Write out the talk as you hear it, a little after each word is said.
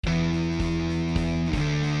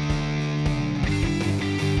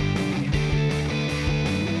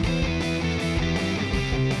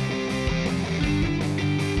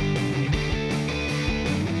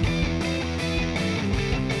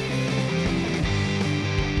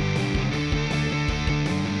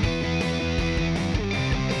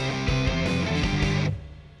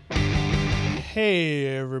Hey,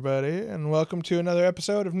 everybody, and welcome to another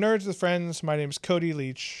episode of Nerds with Friends. My name is Cody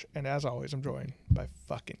Leach, and as always, I'm joined by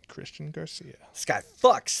fucking Christian Garcia. This guy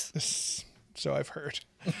fucks. So I've heard.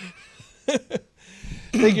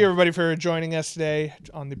 Thank you, everybody, for joining us today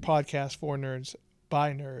on the podcast for Nerds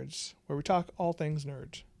by Nerds, where we talk all things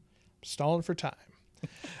nerds. I'm stalling for time.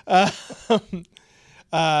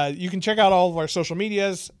 You can check out all of our social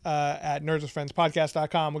medias at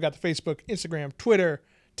nerdswithfriendspodcast.com. We got the Facebook, Instagram, Twitter,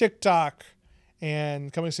 TikTok,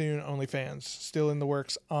 and coming soon, OnlyFans. Still in the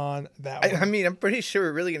works on that one. I mean, I'm pretty sure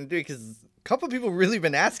we're really going to do it because a couple of people really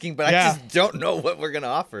been asking, but I just don't know what we're going to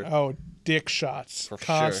offer. Oh, dick shots. For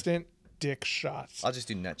Constant dick shots. I'll just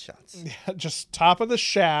do nut shots. Yeah, just top of the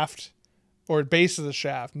shaft or base of the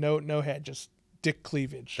shaft. No head, just dick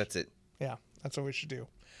cleavage. That's it. Yeah, that's what we should do.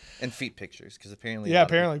 And feet pictures, because apparently... Yeah,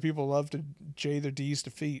 apparently people love to J their D's to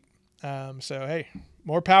feet. So, hey,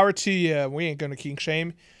 more power to you. We ain't going to kink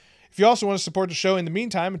shame. If you also want to support the show in the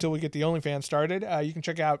meantime until we get the OnlyFans started, you can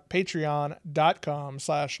check out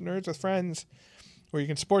patreon.com/nerdswithfriends, where you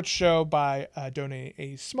can support the show by donating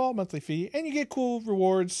a small monthly fee, and you get cool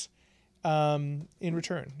rewards in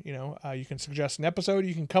return. You know, you can suggest an episode.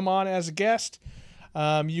 You can come on as a guest.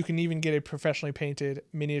 You can even get a professionally painted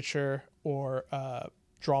miniature or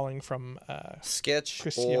drawing from sketch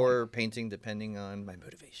Christian. Or painting, depending on my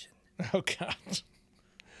motivation. Oh, God.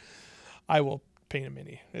 I will paint a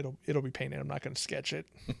mini. It'll be painted. I'm not going to sketch it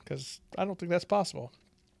because I don't think that's possible.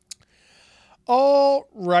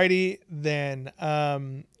 Alrighty then.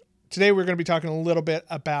 Today we're going to be talking a little bit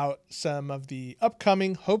about some of the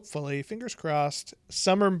upcoming, hopefully, fingers crossed,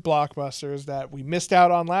 summer blockbusters that we missed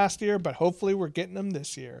out on last year, but hopefully we're getting them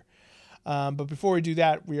this year. But before we do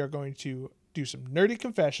that, we are going to do some nerdy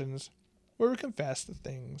confessions where we confess the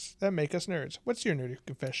things that make us nerds. What's your nerdy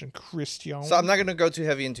confession, Christian? So I'm not going to go too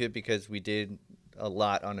heavy into it because we did a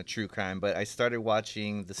lot on a true crime, but I started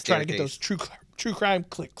watching The Staircase. Trying to get those true crime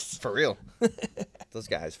clicks. For real. Those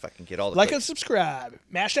guys fucking get all the Like clicks. and subscribe.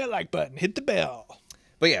 Mash that like button. Hit the bell.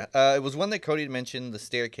 But yeah, it was one that Cody mentioned, The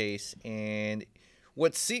Staircase, and my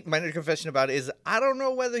nerdy confession about it is I don't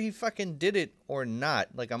know whether he fucking did it or not.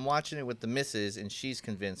 Like, I'm watching it with the missus, and she's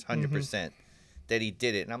convinced 100% that he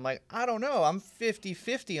did it. And I'm like, I don't know. I'm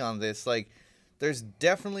 50-50 on this. Like, there's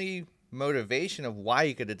definitely motivation of why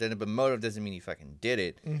he could have done it, but motive doesn't mean he fucking did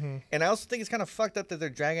it. And I also think it's kind of fucked up that they're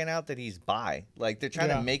dragging out that he's bi. Like, they're trying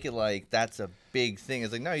to make it like that's a big thing.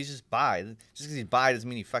 It's like, no, he's just bi. Just because he's bi doesn't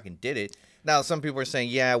mean he fucking did it. Now, some people are saying,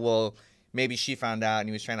 yeah, well, maybe she found out and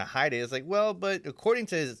he was trying to hide it. It's like, well, but according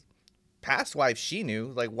to his past wife, she knew.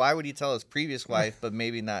 Like, why would he tell his previous wife, but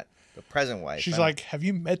maybe not the present wife? She's like, have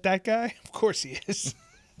you met that guy? Of course he is.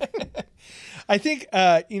 I think,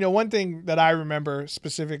 one thing that I remember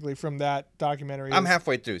specifically from that documentary. I'm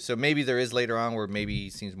halfway through, so maybe there is later on where maybe he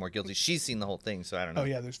seems more guilty. She's seen the whole thing, so I don't know. Oh,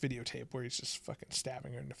 yeah, there's videotape where he's just fucking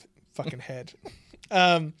stabbing her in the fucking head.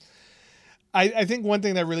 I think one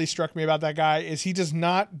thing that really struck me about that guy is he does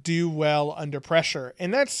not do well under pressure.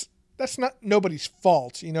 And that's not nobody's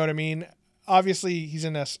fault. You know what I mean? Obviously, he's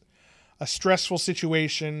in a stressful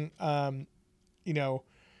situation,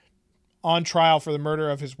 on trial for the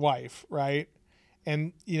murder of his wife, right?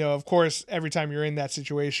 And, of course, every time you're in that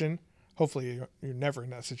situation, hopefully you're never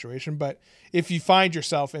in that situation, but if you find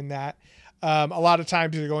yourself in that, a lot of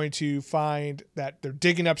times you're going to find that they're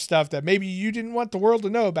digging up stuff that maybe you didn't want the world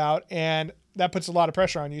to know about, and that puts a lot of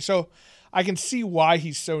pressure on you. So I can see why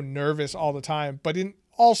he's so nervous all the time, but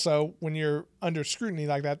also, when you're under scrutiny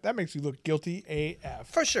like that, that makes you look guilty AF.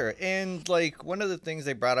 For sure. And, like, one of the things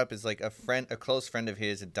they brought up is, like, a close friend of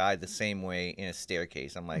his had died the same way in a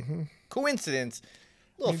staircase. I'm like, coincidence,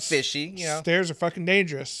 a little fishy, Stairs are fucking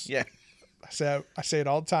dangerous. Yeah. I say it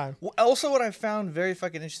all the time. Also, what I found very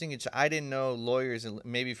fucking interesting, which I didn't know lawyers,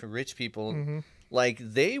 maybe for rich people, like,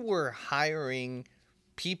 they were hiring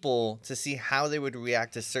people to see how they would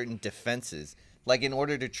react to certain defenses. Like, in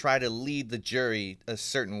order to try to lead the jury a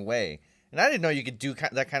certain way. And I didn't know you could do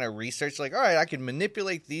that kind of research. Like, all right, I can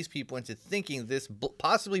manipulate these people into thinking this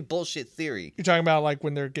possibly bullshit theory. You're talking about, like,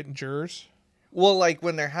 when they're getting jurors? Well, like,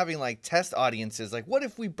 when they're having, like, test audiences. Like, what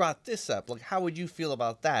if we brought this up? Like, how would you feel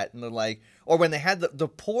about that? And they're like... Or when they had the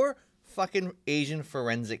poor fucking Asian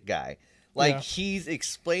forensic guy. Like, he's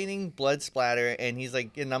explaining blood splatter, and he's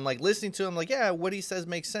like... And I'm, like, listening to him, like, yeah, what he says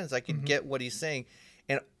makes sense. I can get what he's saying.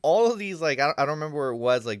 And all of these, like, I don't remember where it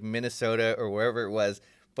was, like Minnesota or wherever it was,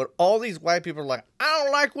 but all these white people are like, I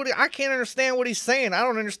don't like I can't understand what he's saying. I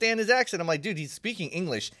don't understand his accent. I'm like, dude, he's speaking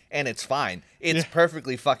English, and it's fine. It's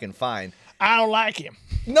perfectly fucking fine. I don't like him.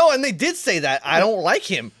 No, and they did say that. I don't like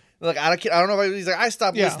him. Like, I don't know if he's like, I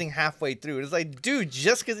stopped listening halfway through. It's like, dude,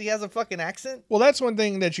 just because he has a fucking accent? Well, that's one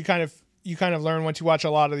thing that you kind of you kind of learn once you watch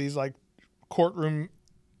a lot of these like courtroom,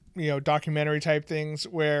 documentary type things,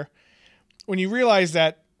 where when you realize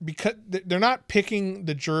that because they're not picking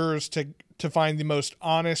the jurors to find the most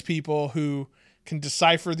honest people who can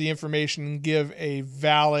decipher the information and give a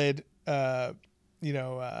valid, what's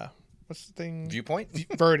the thing? Viewpoint?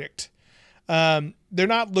 Verdict. They're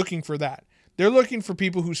not looking for that. They're looking for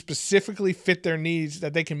people who specifically fit their needs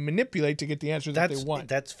that they can manipulate to get the answer that they want.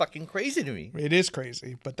 That's fucking crazy to me. It is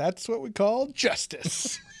crazy, but that's what we call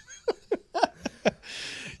justice.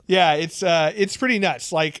 Yeah, it's pretty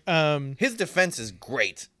nuts. Like, his defense is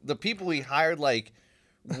great. The people he hired, like,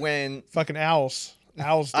 when fucking owls.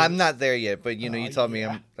 I'm not there yet, but you told me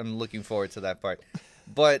I'm looking forward to that part.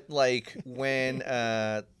 But like when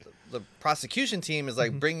the prosecution team is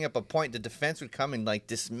like bringing up a point, the defense would come and like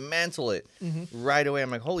dismantle it right away.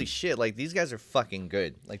 I'm like, holy shit! Like these guys are fucking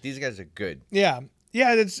good. Like these guys are good. Yeah.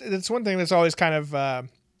 That's one thing that's always kind of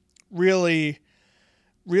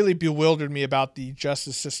really bewildered me about the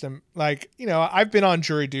justice system. Like, I've been on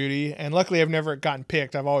jury duty, and luckily I've never gotten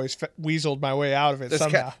picked. I've always weaseled my way out of it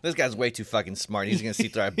somehow. This guy's way too fucking smart. He's gonna see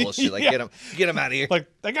through our bullshit. Like, get him out of here. Like,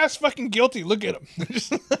 that guy's fucking guilty. Look at him.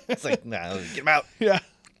 It's like, nah, get him out. Yeah.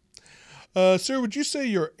 Sir, would you say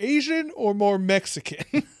you're Asian or more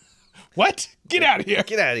Mexican? What? Get out of here.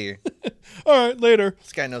 Get out of here. All right, later.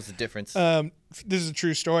 This guy knows the difference. This is a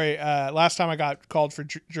true story. Last time I got called for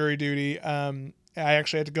jury duty, I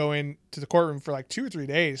actually had to go in to the courtroom for like 2 or 3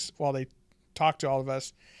 days while they talked to all of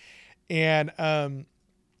us. And, I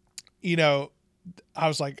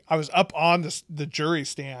was up on the jury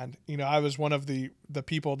stand. I was one of the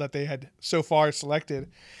people that they had so far selected.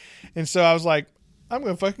 And so I was like, I'm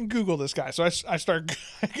going to fucking Google this guy. So I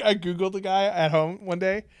Googled the guy at home one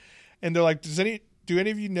day, and they're like, do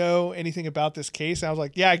any of you know anything about this case? And I was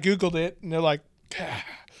like, yeah, I Googled it. And they're like,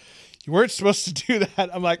 you weren't supposed to do that.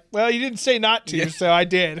 I'm like, well, you didn't say not to, so I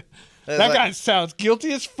did. That guy sounds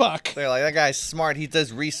guilty as fuck. They're like, that guy's smart. He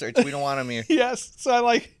does research. We don't want him here. Yes. So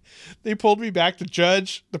they pulled me back. The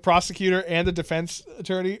judge, the prosecutor, and the defense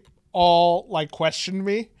attorney all like questioned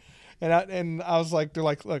me. And I was like, they're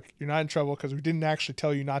like, look, you're not in trouble because we didn't actually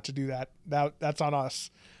tell you not to do that. That's on us.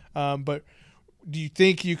 But do you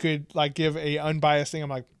think you could like give a unbiased thing? I'm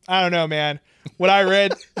like, I don't know, man. What I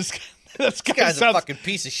read, this guy's a fucking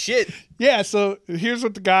piece of shit. Yeah. So here's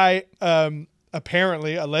what the guy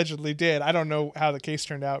allegedly did. I don't know how the case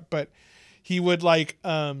turned out, but he would like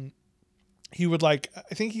I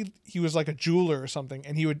think he was like a jeweler or something,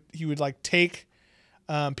 and he would like take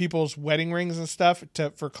people's wedding rings and stuff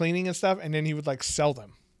for cleaning and stuff, and then he would like sell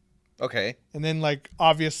them. Okay. And then like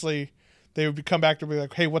obviously they would come back to be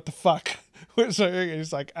like, hey, what the fuck? So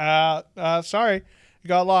he's like, sorry, you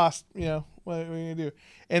got lost. What are you gonna do?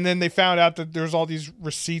 And then they found out that there's all these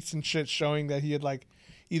receipts and shit showing that he had like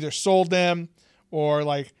either sold them or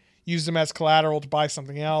like used them as collateral to buy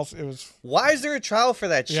something else. It was. Why is there a trial for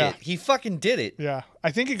that shit? Yeah. He fucking did it. Yeah,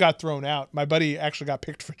 I think it got thrown out. My buddy actually got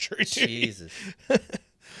picked for jury duty. Jesus.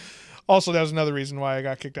 Also, that was another reason why I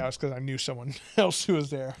got kicked out, is because I knew someone else who was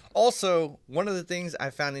there. Also, one of the things I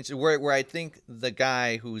found interesting, where I think the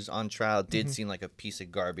guy who's on trial did seem like a piece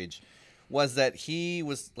of garbage, was that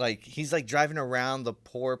he's like driving around the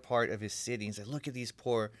poor part of his city. He's like, look at these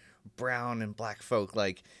poor brown and black folk.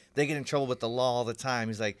 Like, they get in trouble with the law all the time.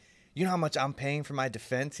 He's like, you know how much I'm paying for my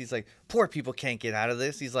defense? He's like, poor people can't get out of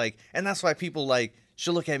this. He's like, and that's why people like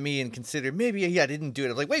should look at me and consider maybe I didn't do it.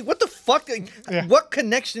 I'm like, wait, what the fuck? Like, what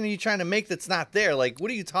connection are you trying to make that's not there? Like, what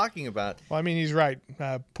are you talking about? Well, I mean, he's right.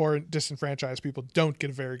 Poor disenfranchised people don't get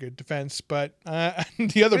a very good defense. But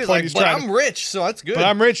the other point like, he's but trying. I'm rich, so that's good. But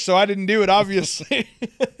I'm rich, so I didn't do it. Obviously,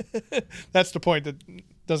 that's the point that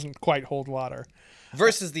doesn't quite hold water.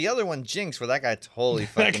 Versus the other one, Jinx, where that guy totally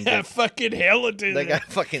fucking that guy fucking hella did that it. guy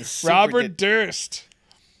fucking super Robert Durst.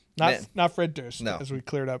 Not Fred Durst, no. as we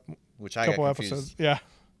cleared up which a I couple got confused. episodes. Yeah.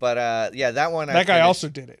 But yeah, that one. That guy also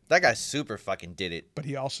did it. That guy super fucking did it. But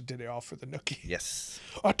he also did it all for the nookie. Yes.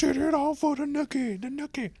 I did it all for the nookie.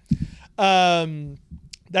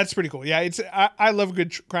 That's pretty cool. Yeah, I love a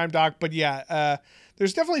good crime doc, but yeah,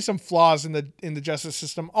 there's definitely some flaws in the justice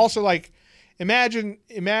system. Also, like, imagine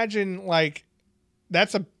like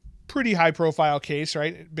that's a pretty high profile case,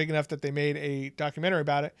 right? Big enough that they made a documentary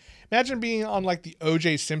about it. Imagine being on like the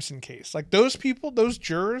O.J. Simpson case. Like those people, those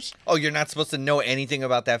jurors. Oh, you're not supposed to know anything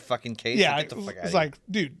about that fucking case? Yeah, Get the fuck out it's like,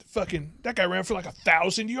 dude, fucking that guy ran for like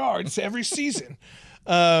 1,000 yards every season.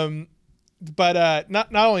 But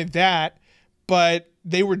not only that, but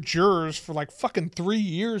they were jurors for like fucking 3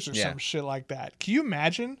 years or some shit like that. Can you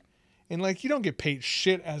imagine And like, you don't get paid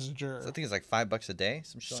shit as a juror. So I think it's like $5 a day,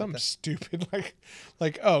 some shit like that. Stupid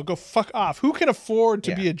like oh, go fuck off. Who can afford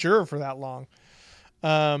to be a juror for that long?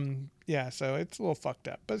 Yeah, so it's a little fucked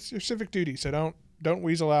up, but it's your civic duty. So don't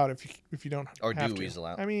weasel out if you don't have to. Weasel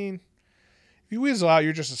out. I mean, if you weasel out,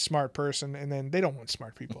 you're just a smart person, and then they don't want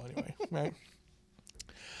smart people anyway, right?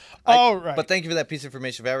 All right. But thank you for that piece of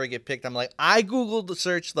information. If I ever get picked, I'm like, I Googled the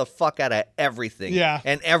search the fuck out of everything. Yeah.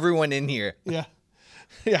 And everyone in here. Yeah.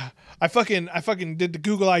 Yeah. I fucking did the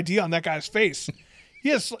Google ID on that guy's face.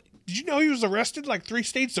 Yes. Did you know he was arrested like 3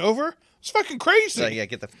 states over? It's fucking crazy. So, yeah,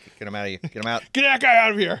 get him out of here. Get him out. Get that guy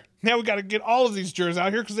out of here. Now we got to get all of these jurors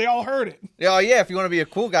out here because they all heard it. Oh, yeah. If you want to be a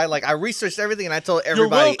cool guy, like I researched everything and I told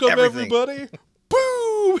everybody You're welcome, everything. everybody.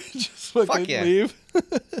 Boom. Just fucking Fuck yeah. leave.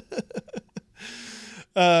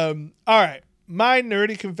 All right. My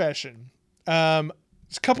nerdy confession. There's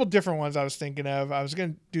a couple different ones I was thinking of. I was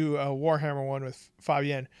going to do a Warhammer one with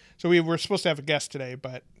Fabienne. So we were supposed to have a guest today,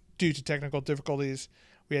 but due to technical difficulties,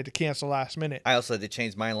 we had to cancel last minute. I also had to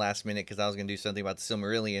change mine last minute because I was going to do something about the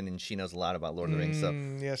Silmarillion, and she knows a lot about Lord of the Rings. So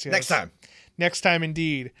Yes. Next time. Next time,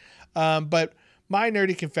 indeed. But my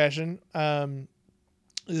nerdy confession,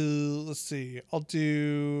 let's see. I'll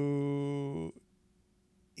do...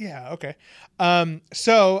 Yeah, okay.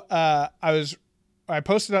 So I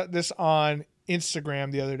posted this on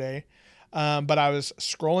Instagram the other day, but I was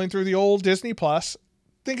scrolling through the old Disney Plus,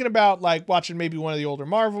 thinking about like watching maybe one of the older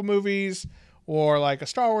Marvel movies or like a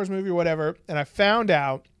Star Wars movie or whatever, and I found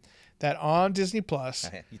out that on Disney Plus,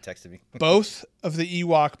 You texted me. both of the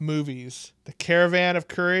Ewok movies, The Caravan of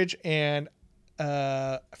Courage and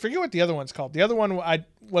I forget what the other one's called. The other one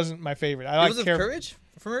wasn't my favorite. I like Was of Courage?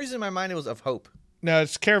 For some reason in my mind, it was of Hope. No,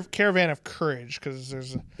 it's Caravan of Courage because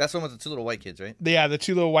there's That's the one with the 2 little white kids, right? the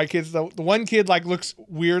 2 little white kids. The one kid like looks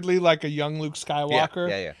weirdly like a young Luke Skywalker.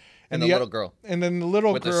 Yeah. And the little girl. And then the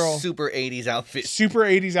little With girl a super 80s outfit. super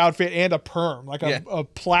 80s outfit and a perm, like a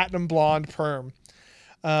platinum blonde perm.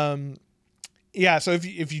 Yeah, so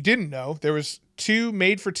if you didn't know, there was 2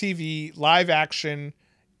 made-for-TV live-action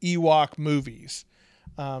Ewok movies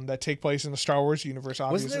that take place in the Star Wars universe,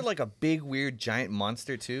 obviously. Wasn't there like a big, weird, giant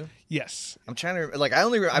monster, too? Yes. I'm trying to... Like, I've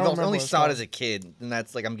only what saw it it's as a kid, and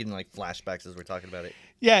that's like I'm getting like flashbacks as we're talking about it.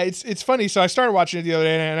 Yeah, it's funny. So I started watching it the other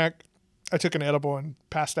day, and I took an edible and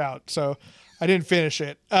passed out, so I didn't finish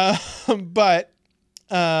it. But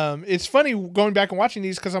it's funny going back and watching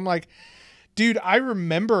these because I'm like, dude, I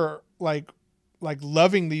remember like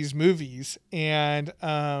loving these movies, and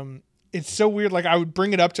it's so weird. Like I would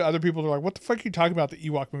bring it up to other people. They're like, "What the fuck are you talking about? The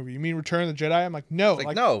Ewok movie? You mean Return of the Jedi?" I'm like, "No,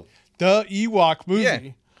 Like no, the Ewok movie." Yeah.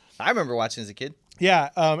 I remember watching as a kid. Yeah,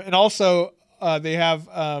 and also they have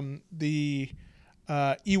the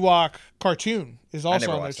Ewok cartoon is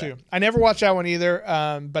also on there too. I never watched that one either,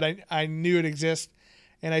 but I knew it exists,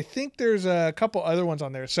 and I think there's a couple other ones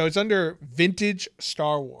on there. So it's under Vintage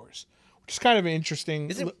Star Wars, which is kind of interesting.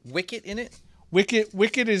 Isn't Wicket in it?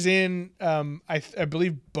 Wicket is in I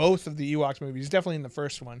believe both of the Ewoks movies. Definitely in the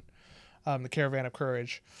first one, The Caravan of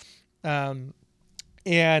Courage, and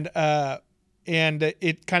it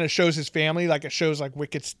kind of shows his family, like it shows like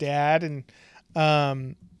Wicket's dad, and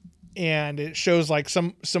it shows like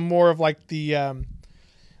some more of like the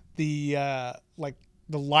like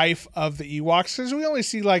the life of the Ewoks, because we only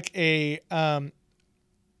see like a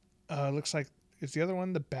looks like, is the other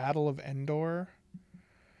one the Battle of Endor?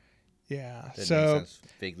 Yeah, That so name sounds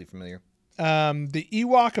vaguely familiar. the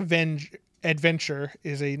Ewok Adventure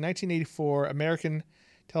is a 1984 American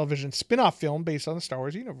television spin-off film based on the Star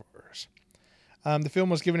Wars universe. The film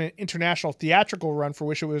was given an international theatrical run for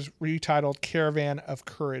which it was retitled Caravan of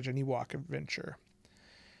Courage, an Ewok Adventure.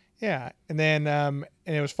 Yeah, and then and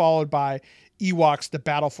it was followed by Ewoks: The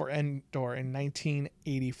Battle for Endor in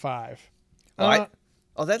 1985. That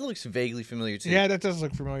looks vaguely familiar too. Yeah, that does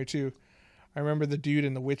look familiar too. I remember the dude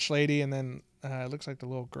and the witch lady, and then it looks like the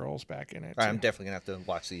little girl's back in it. All right, I'm definitely gonna have to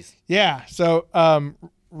watch these. Yeah, so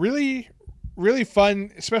really, really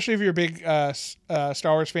fun, especially if you're a big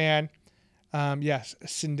Star Wars fan. Yes,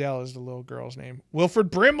 Sindel is the little girl's name.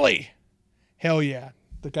 Wilford Brimley. Hell yeah.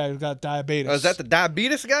 The guy who's got diabetes. Oh, is that the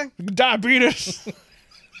diabetes guy? Diabetes.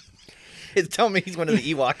 Tell me he's one of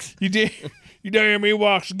the Ewoks. You damn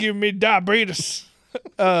Ewoks giving me diabetes.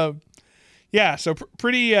 Yeah, so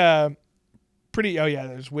pretty, oh yeah,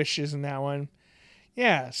 there's wishes in that one.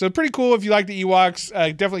 Yeah, so pretty cool if you like the Ewoks.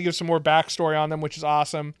 Definitely give some more backstory on them, which is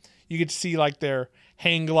awesome. You get to see like their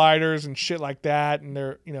hang gliders and shit like that, and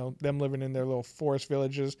they're, them living in their little forest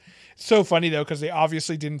villages. It's so funny though, because they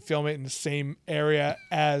obviously didn't film it in the same area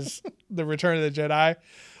as the Return of the Jedi.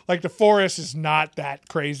 Like the forest is not that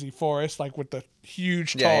crazy forest, like with the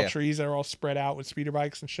huge tall Yeah. trees that are all spread out with speeder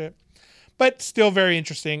bikes and shit. But still very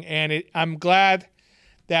interesting, and I'm glad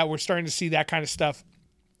that we're starting to see that kind of stuff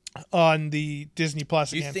on the Disney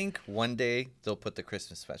Plus You again. think one day they'll put the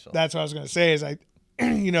Christmas special? That's what I was going to say. Is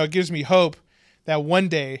it gives me hope that one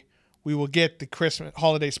day we will get the Christmas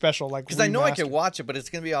holiday special. Like, Because I know I remastered. can watch it, but it's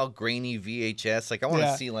gonna be all grainy VHS. Like I want to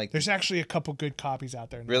Yeah. see like. There's actually a couple good copies out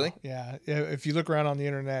there now. Really? Yeah. If you look around on the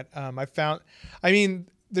internet, I mean,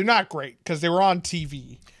 they're not great because they were on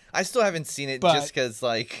TV. I still haven't seen it But- just because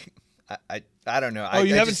like I don't know. Oh,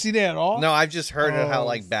 you haven't seen it at all? No, I've just heard of how Oh,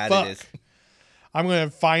 like bad fuck. it is. I'm going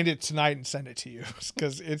to find it tonight and send it to you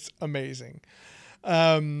because it's amazing.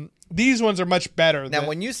 These ones are much better. Now,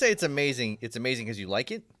 when you say it's amazing because you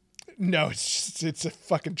like it. No, it's a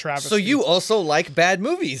fucking travesty. So you also like bad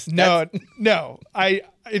movies? No,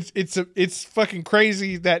 it's fucking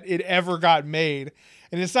crazy that it ever got made.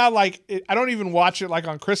 And it's not like I don't even watch it like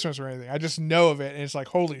on Christmas or anything. I just know of it, and it's like,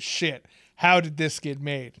 holy shit, how did this get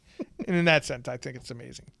made? And in that sense, I think it's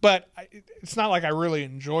amazing. But it's not like I really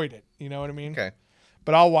enjoyed it. You know what I mean? Okay.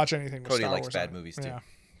 But I'll watch anything with Cody Star likes Wars bad on it. movies, too. Yeah.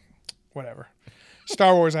 Whatever.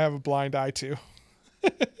 Star Wars, I have a blind eye to.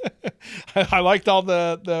 I liked all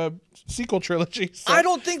the sequel trilogies. So. I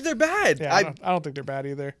don't think they're bad. Yeah, I don't think they're bad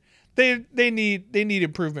either. They need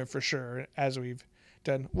improvement for sure, as we've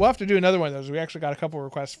done. We'll have to do another one of those. We actually got a couple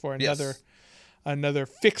requests for another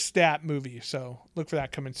fixed stat movie, so look for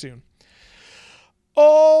that coming soon.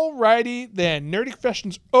 Alrighty then, Nerdy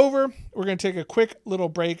Confessions over. We're gonna take a quick little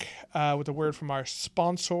break with a word from our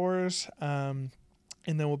sponsors, and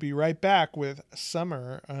then we'll be right back with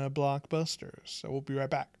summer blockbusters. So we'll be right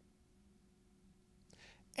back.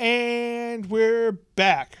 And we're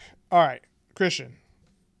back. All right, Christian,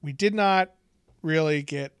 we did not really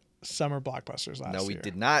get summer blockbusters last year. No, we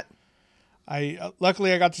did not.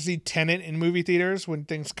 Luckily I got to see Tenet in movie theaters when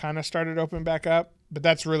things kind of started opening back up, but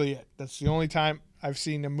that's really it. That's the only time I've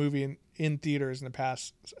seen a movie in theaters in the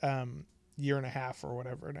past year and a half or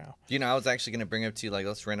whatever now. You know, I was actually going to bring up to you, like,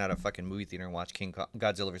 let's rent out a fucking movie theater and watch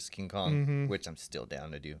Godzilla vs. King Kong, which I'm still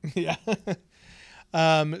down to do. Yeah.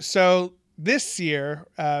 So this year,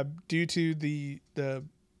 due to the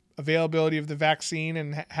availability of the vaccine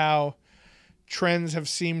and how trends have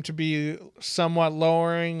seemed to be somewhat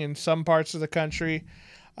lowering in some parts of the country,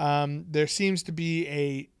 there seems to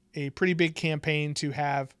be a pretty big campaign to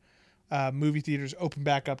have movie theaters open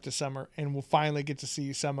back up to summer, and we'll finally get to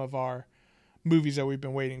see some of our movies that we've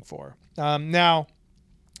been waiting for. Now,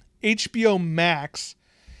 HBO Max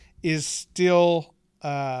is still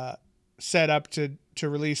set up to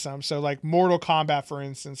release some. So like Mortal Kombat, for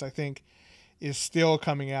instance, I think is still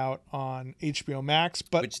coming out on HBO Max,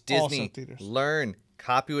 but Which also Disney, theaters. learn,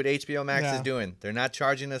 copy what HBO Max Yeah. is doing. They're not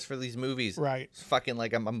charging us for these movies. Right. It's fucking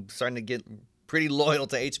like I'm starting to get pretty loyal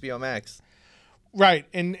to HBO Max. Right.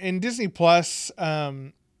 And Disney Plus, they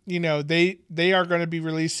are going to be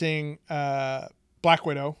releasing Black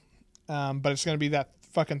Widow, but it's going to be that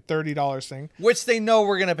fucking $30 thing. Which they know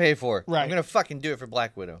we're going to pay for. Right. I'm going to fucking do it for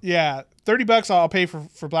Black Widow. Yeah, $30 I'll pay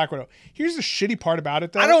for Black Widow. Here's the shitty part about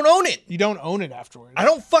it, though. I don't own it. You don't own it afterwards. I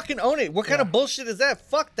don't fucking own it. What kind of bullshit is that?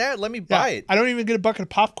 Fuck that. Let me buy it. I don't even get a bucket of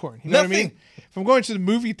popcorn. You know what I mean? Nothing. If I'm going to the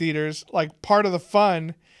movie theaters, like part of the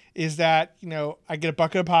fun is that, I get a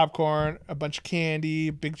bucket of popcorn, a bunch of candy,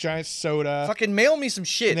 a big giant soda, Fucking mail me some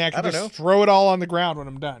shit. and then I I can don't just know. throw it all on the ground when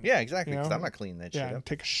I'm done. Yeah, exactly. You know? Because I'm not cleaning that Yeah, shit and up.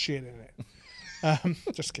 take a shit in it.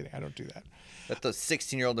 Just kidding. I don't do that. Let the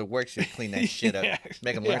 16-year-old that works here clean that shit up. Yeah.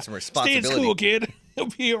 Make him Yeah. learn some Stay in responsibility. school, kid. He'll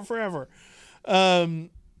be here forever. I'm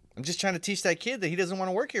just trying to teach that kid that he doesn't want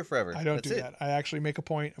to work here forever. I don't That's do it. that. I actually make a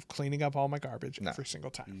point of cleaning up all my garbage every single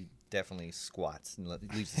time. He definitely squats and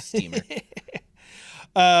leaves the steamer.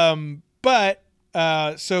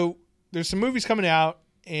 So there's some movies coming out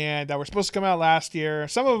and that were supposed to come out last year.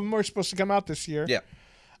 Some of them were supposed to come out this year. Yeah.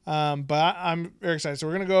 But I'm very excited. So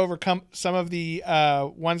we're going to go over some of the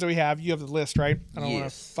ones that we have. You have the list, right? I don't want to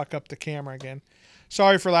Yes. fuck up the camera again.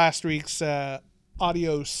 Sorry for last week's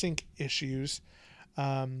audio sync issues.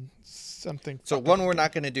 So one we're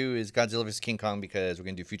not going to do is Godzilla vs. King Kong because we're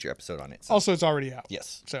going to do a future episode on it. So. Also, it's already out.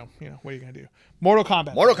 Yes. So, what are you going to do? Mortal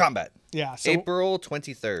Kombat. Mortal Kombat. Yeah. So, April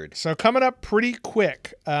 23rd. So coming up pretty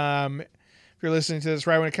quick. If you're listening to this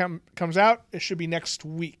right when it comes out, it should be next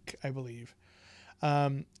week, I believe.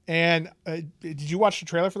 Did you watch the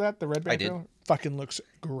trailer for that? The Red Band I did. trailer? Fucking looks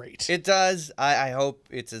great. It does. I hope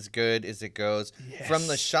it's as good as it goes. Yes. From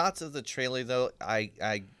the shots of the trailer, though, I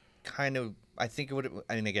think it would.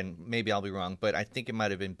 I mean, again, maybe I'll be wrong, but I think it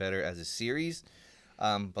might have been better as a series.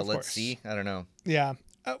 But let's course. see. I don't know. Yeah.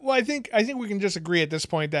 Well, I think we can just agree at this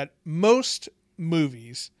point that most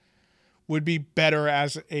movies would be better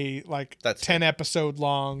as a That's 10 episode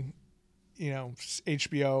long,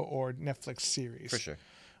 HBO or Netflix series. For sure.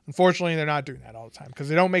 Unfortunately, they're not doing that all the time because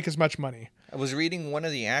they don't make as much money. I was reading one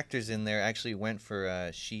of the actors in there actually went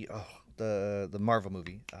for the Marvel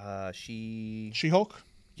movie. She-Hulk?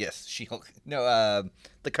 Yes, She-Hulk. No,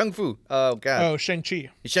 the Kung Fu. Oh god. Oh, Shang-Chi.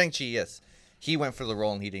 Shang-Chi, yes. He went for the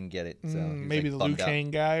role and he didn't get it. So he was, Maybe the Liu bummed out.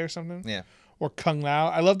 Kang guy or something. Yeah. Or Kung Lao.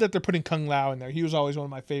 I love that they're putting Kung Lao in there. He was always one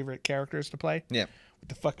of my favorite characters to play. Yeah. With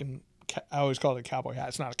the fucking, I always call it a cowboy hat.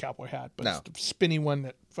 It's not a cowboy hat, but No. it's the spinny one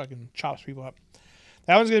that fucking chops people up.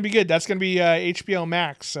 That one's going to be good. That's going to be HBO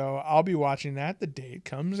Max, so I'll be watching that the day it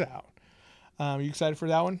comes out. Are you excited for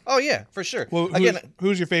that one? Oh yeah, for sure. Well,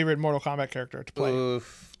 who's your favorite Mortal Kombat character to play?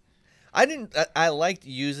 Oof. I liked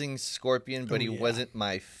using Scorpion, but he wasn't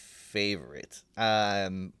my favorite.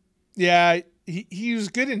 Yeah, he was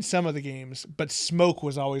good in some of the games, but Smoke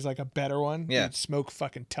was always like a better one. Yeah. Dude, Smoke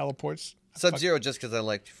fucking teleports. Sub-Zero just because I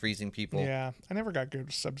liked freezing people. Yeah, I never got good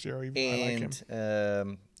with Sub-Zero, even though I like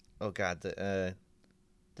him. And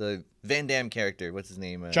the Van Damme character, what's his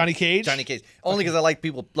name? Johnny Cage? Johnny Cage. Only because I like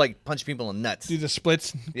people punch people in the nuts. Do the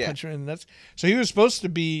splits and Yeah. punch him in the nuts. So he was supposed to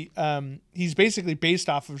be, he's basically based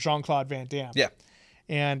off of Jean-Claude Van Damme. Yeah.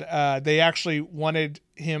 And they actually wanted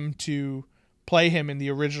him to play him in the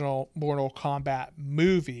original Mortal Kombat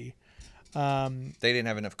movie. They didn't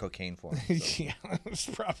have enough cocaine for him. So. Yeah, that's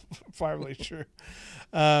probably true.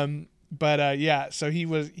 Yeah, so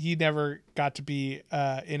he never got to be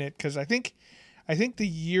in it because I think the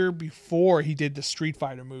year before he did the Street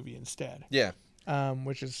Fighter movie instead. Yeah.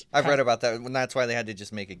 Which is I've read about that, and that's why they had to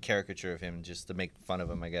just make a caricature of him just to make fun of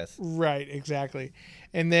him, I guess. Right, exactly.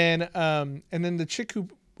 And then the chick who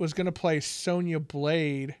was gonna play Sonya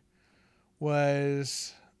Blade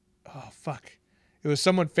was, oh fuck, it was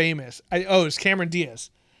someone famous. It was Cameron Diaz.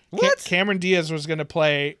 What? Cameron Diaz was gonna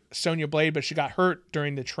play Sonya Blade, but she got hurt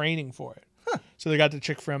during the training for it. Huh. So they got the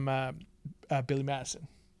chick from Billy Madison,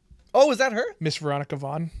 Oh, was that her? Miss Veronica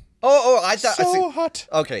Vaughn. I thought. Hot.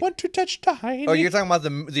 Okay. Want to touch tiny. Oh, you're talking about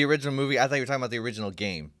the original movie? I thought you were talking about the original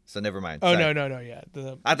game. So never mind. Oh, Sorry. no. Yeah.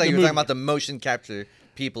 I thought you were movie. talking about the motion capture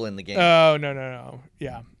people in the game. Oh, no.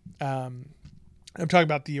 Yeah. I'm talking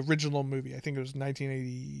about the original movie. I think it was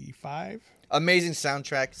 1985. Amazing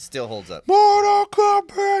soundtrack, still holds up. Mortal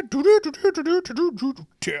Kombat.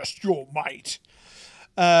 Test your might.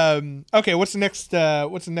 Okay, what's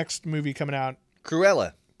the next movie coming out?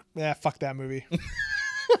 Cruella. Yeah, fuck that movie.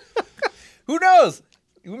 Who knows?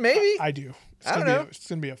 Maybe. I do. I don't know. It's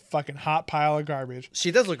gonna be a fucking hot pile of garbage.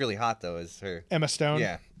 She does look really hot though, as her. Emma Stone.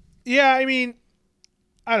 Yeah. Yeah, I mean,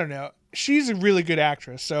 I don't know. She's a really good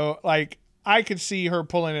actress, so like I could see her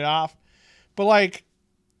pulling it off. But like,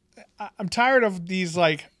 I'm tired of these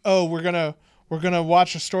like, oh, we're gonna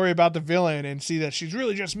watch a story about the villain and see that she's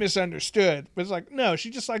really just misunderstood. But it's like, no, she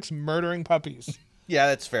just likes murdering puppies. Yeah,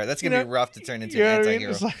 that's fair. That's gonna be rough to turn into You know an what I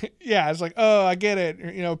anti-hero. mean? It's like, oh, I get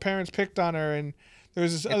it. Parents picked on her, and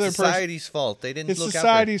there's this other It's person. society's fault. They didn't It's look out for her.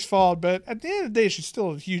 society's fault, but at the end of the day, she's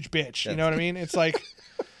still a huge bitch. You Yes. know what I mean? It's like,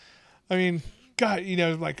 I mean, God,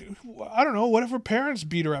 like, I don't know. What if her parents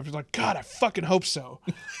beat her up? It's like, God, I fucking hope so.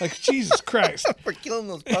 Like, Jesus Christ. For killing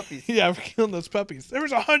those puppies. Yeah, for killing those puppies. There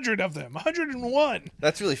was 100 of them, 101.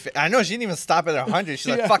 That's really I know she didn't even stop at 100. She's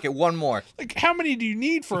Yeah. like, fuck it, one more. Like, how many do you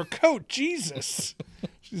need for a coat? Jesus.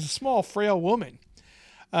 She's a small, frail woman.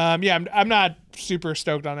 I'm not super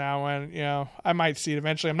stoked on that one. I might see it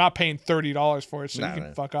eventually. I'm not paying $30 for it, so you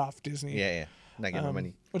can fuck off, Disney. Yeah. Not getting my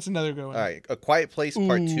money. What's another good one? All right, A Quiet Place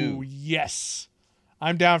Part 2. Ooh, yes.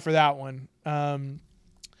 I'm down for that one.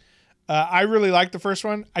 I really like the first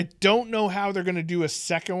one. I don't know how they're going to do a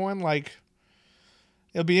second one. Like,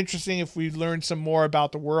 it'll be interesting if we learn some more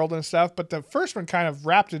about the world and stuff, but the first one kind of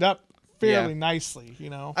wrapped it up fairly nicely,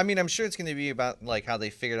 I mean, I'm sure it's going to be about like how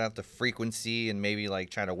they figured out the frequency and maybe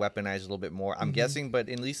like try to weaponize a little bit more. I'm guessing, but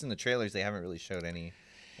at least in the trailers, they haven't really showed any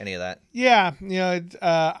of that. Yeah,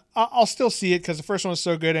 I'll still see it because the first one was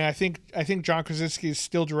so good, and I think John Krasinski is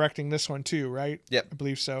still directing this one too, right? Yep, I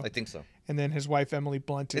believe so. I think so. And then his wife Emily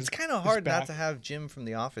Blunt is. It's kind of hard back. not to have Jim from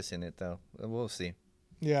The Office in it, though. We'll see.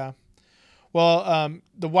 Yeah. Well,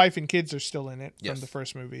 the wife and kids are still in it Yes. from the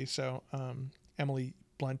first movie, so Emily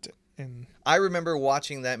Blunt and. I remember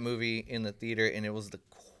watching that movie in the theater, and it was the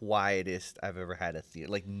quietest I've ever had a theater.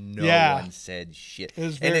 Like no one said shit, it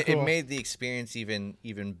was very cool. It made the experience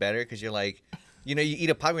even better because you're like, you eat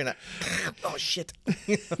a pop, you're not, oh shit.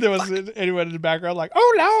 There wasn't anyone in the background like,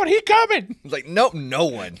 oh Lord, he coming. Like no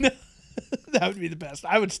one. That would be the best.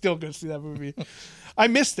 I would still go see that movie. I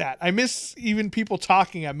miss that. I miss even people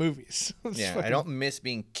talking at movies. Yeah, I don't miss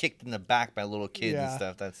being kicked in the back by little kids and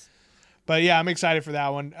stuff. But yeah, I'm excited for that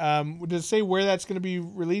one. Does it say where that's going to be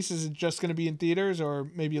released? Is it just going to be in theaters or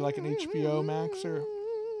maybe like an HBO Max or?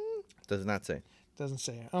 Does not say. Doesn't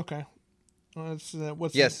say it. Okay. Well,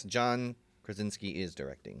 what's Yes, John Krasinski is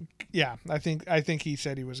directing. Yeah, I think he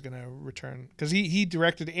said he was going to return because he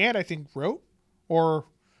directed and I think wrote or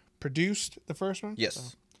produced the first one.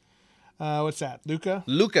 Yes. So, what's that? Luca,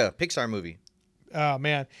 Pixar movie. Oh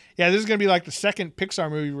man, yeah, this is going to be like the second Pixar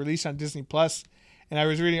movie released on Disney Plus. And I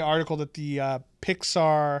was reading an article that the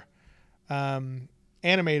Pixar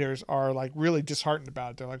animators are like really disheartened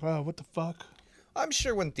about it. They're like, "Oh, what the fuck?" I'm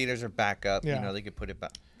sure when theaters are back up, Yeah. they could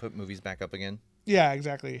put movies back up again. Yeah,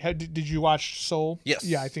 exactly. Did you watch Soul? Yes.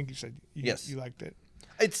 Yeah, I think you said Yes. you liked it.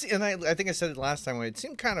 I think I said it last time. It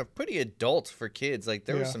seemed kind of pretty adult for kids. Like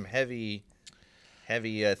there was some heavy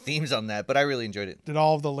themes on that, but I really enjoyed it. Did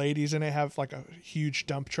all of the ladies in it have like a huge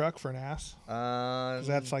dump truck for an ass? 'Cause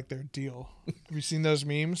that's like their deal. Have you seen those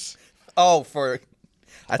memes? I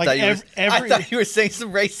Like thought you were saying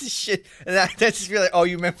some racist shit, and that's just really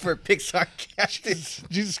you meant for Pixar characters.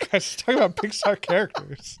 Jesus Christ, talking about Pixar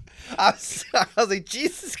characters. I was like,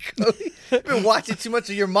 Jesus, Cody, I've been watching too much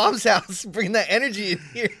of Your Mom's House. Bring that energy in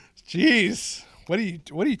here. Jeez, what do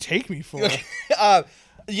you take me for?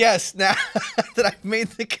 Yes, now that I've made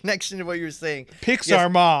the connection to what you were saying. Pixar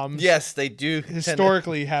moms. Yes, they do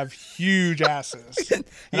Historically have huge asses. And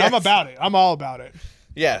Yes. I'm about it. I'm all about it.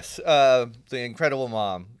 Yes, the Incredible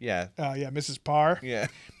Mom. Yeah. Yeah, Mrs. Parr. Yeah.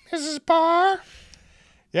 Mrs. Parr.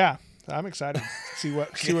 Yeah, I'm excited to see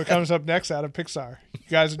what comes up next out of Pixar. You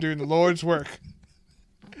guys are doing the Lord's work.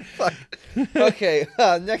 Okay,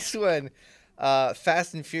 next one.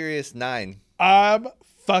 Fast and Furious 9. I'm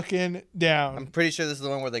fucking down. I'm pretty sure this is the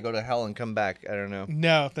one where they go to hell and come back. I don't know.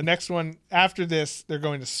 No, the next one after this, they're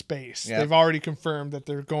going to space. Yeah. They've already confirmed that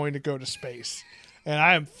they're going to go to space. And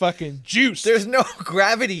I am fucking juiced. There's no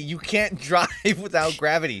gravity. You can't drive without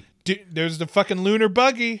gravity. There's the fucking lunar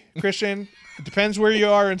buggy, Christian. It depends where you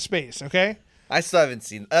are in space, okay? I still haven't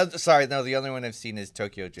seen. Sorry, no. The only one I've seen is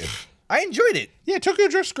Tokyo Drift. I enjoyed it. Yeah, Tokyo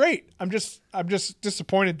Drift's great. I'm just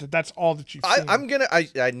disappointed that that's all that you've seen.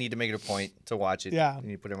 I need to make it a point to watch it. Yeah. I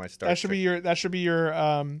need to put it in my start. That should be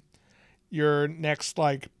your next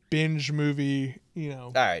like binge movie,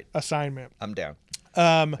 All right, assignment. I'm down.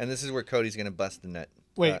 And this is where Cody's gonna bust the nut.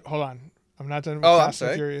 Wait, hold on. I'm not done with I'm Fast and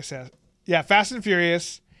sorry. Furious. Yeah, Fast and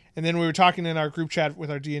Furious. And then we were talking in our group chat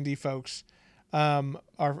with our D&D folks.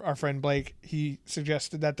 Our friend Blake, he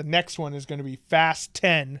suggested that the next one is going to be Fast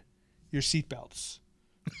 10, your seatbelts.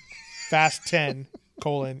 Fast 10,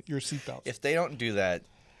 your seatbelts. If they don't do that,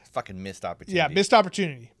 fucking missed opportunity. Yeah, missed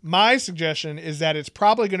opportunity. My suggestion is that it's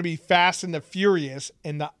probably going to be Fast and the Furious,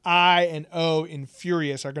 and the I and O in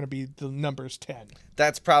Furious are going to be the numbers 10.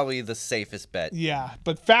 That's probably the safest bet. Yeah,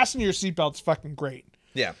 but fasten your seatbelt's fucking great.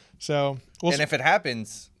 Yeah. So And if it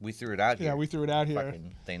happens, we threw it out here. yeah, we threw it out here.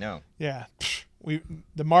 Fucking, they know. Yeah,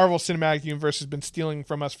 the Marvel Cinematic Universe has been stealing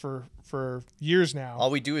from us for years now.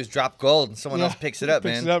 All we do is drop gold, and someone else picks it up,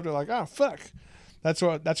 man. Picks it up. They're like, oh fuck. That's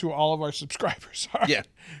who all of our subscribers are. Yeah.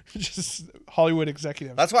 Just Hollywood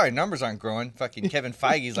executives. That's why our numbers aren't growing. Fucking Kevin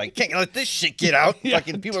Feige's like, can't let this shit get out. Yeah.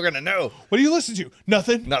 Fucking people are gonna know. What do you listen to?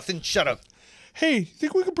 Nothing. Nothing. Shut up. Hey,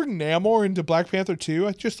 think we could bring Namor into Black Panther 2?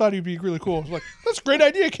 I just thought he'd be really cool. I was like, that's a great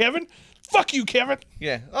idea, Kevin. Fuck you, Kevin.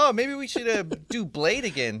 Yeah. Oh, maybe we should do Blade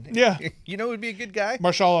again. Yeah. You know, would be a good guy.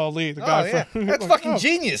 Marshall Ali, the guy Yeah. from That's like, fucking oh,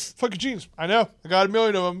 genius. Fucking genius. I know. I got a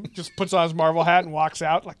million of them. Just puts on his Marvel hat and walks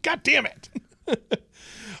out. Like, God damn it.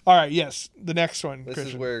 All right. Yes. The next one. This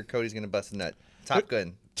Christian. is where Cody's gonna bust a nut. Top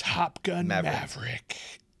Gun. Top Gun Maverick. Maverick.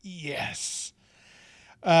 Yes.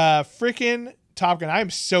 Freaking Top Gun. I'm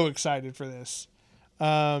so excited for this.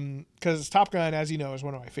 Because Top Gun, as you know, is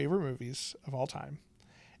one of my favorite movies of all time.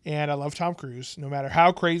 And I love Tom Cruise, no matter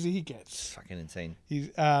how crazy he gets. Fucking insane. He's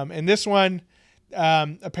and this one,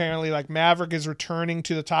 apparently, like Maverick is returning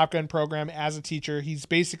to the Top Gun program as a teacher. He's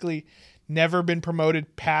basically never been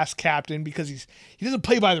promoted past captain because he doesn't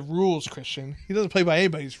play by the rules, Christian. He doesn't play by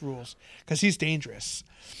anybody's rules because he's dangerous.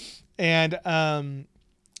 And I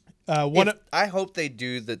hope they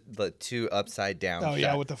do the two upside down. oh shot.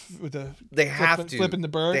 yeah, with the They have to flipping the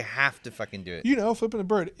bird. They have to fucking do it. Flipping the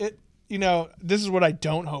bird. This is what I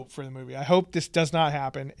don't hope for the movie. I hope this does not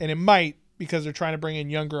happen, and it might because they're trying to bring in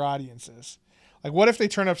younger audiences. Like, what if they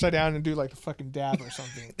turn upside down and do like the fucking dab or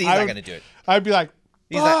something? He's not gonna do it. I'd be like,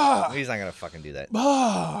 He's not gonna fucking do that.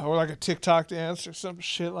 or like a TikTok dance or some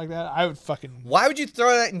shit like that. I would fucking Why would you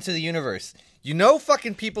throw that into the universe? You know,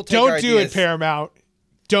 fucking people take our don't do ideas. it, Paramount.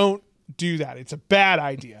 Don't do that. It's a bad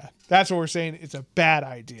idea. That's what we're saying. It's a bad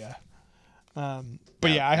idea. But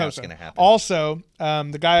yeah, I hope it's so. gonna happen. Also,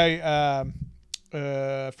 the guy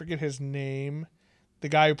forget his name. The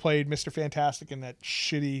guy who played Mr. Fantastic in that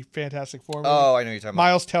shitty Fantastic Four movie. Oh, I know you're talking about.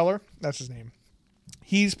 Miles Teller, that's his name.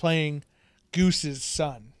 He's playing Goose's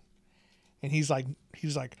son. And he's like,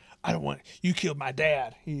 I don't want, you killed my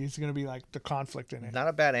dad. He's going to be like the conflict in it. Not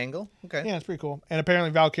a bad angle. Okay. Yeah, it's pretty cool. And apparently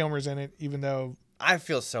Val Kilmer's in it, even though. I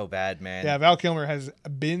feel so bad, man. Yeah, Val Kilmer has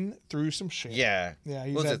been through some shit. Yeah. Yeah.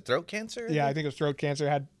 Was it throat cancer? Yeah, I think it was throat cancer.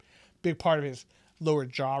 Had a big part of his lower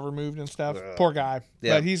jaw removed and stuff. Ugh. Poor guy.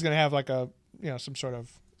 Yeah. But he's going to have like a, some sort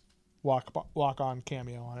of walk-on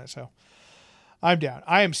cameo on it. So I'm down.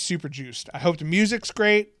 I am super juiced. I hope the music's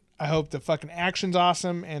great. I hope the fucking action's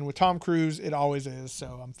awesome. And with Tom Cruise, it always is.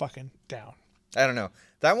 So I'm fucking down. I don't know.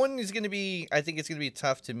 That one is going to be, I think it's going to be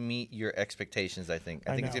tough to meet your expectations, I think.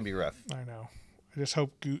 I think it's going to be rough. I know. I just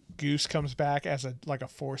hope Goose comes back as a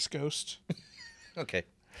Force ghost. Okay.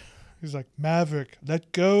 He's like, Maverick,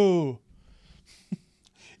 let go.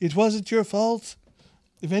 It wasn't your fault.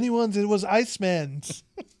 If anyone's, it was Iceman's.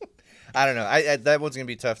 I don't know. I that one's going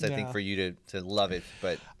to be tough, I think, for you to love it.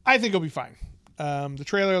 But I think it'll be fine. The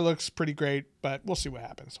trailer looks pretty great, but we'll see what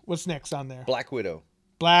happens. What's next on there? Black Widow.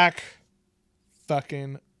 Black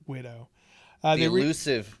fucking Widow. The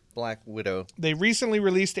elusive Black Widow. They recently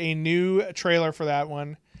released a new trailer for that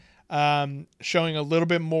one, showing a little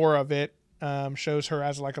bit more of it. Shows her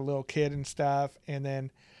as like a little kid and stuff. And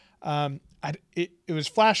then it was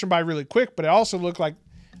flashing by really quick, but it also looked like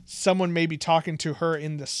someone may be talking to her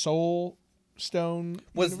in the Soul Stone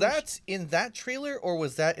Was universe. that in that trailer or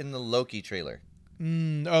was that in the Loki trailer?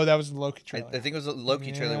 Oh, that was the Loki trailer. I think it was a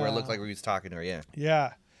Loki trailer where it looked like he was talking to her, yeah.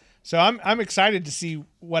 Yeah. So I'm excited to see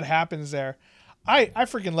what happens there. I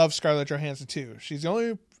freaking love Scarlett Johansson too.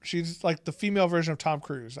 She's like the female version of Tom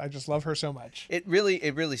Cruise. I just love her so much. It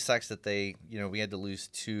really sucks that they, we had to lose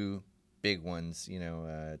two big ones,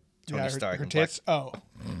 Tony Stark her and tits. Oh,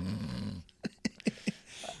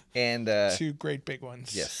 and two great big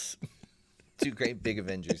ones. Yes. Two great big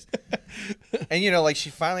Avengers. And like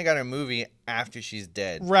she finally got her movie after she's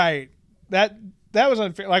dead. Right. That was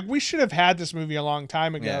unfair. Like we should have had this movie a long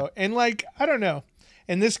time ago. Yeah. And like I don't know.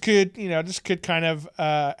 And this could kind of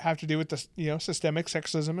have to do with the systemic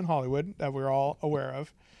sexism in Hollywood that we're all aware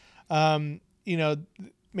of.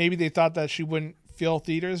 Maybe they thought that she wouldn't fill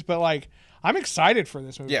theaters, but like I'm excited for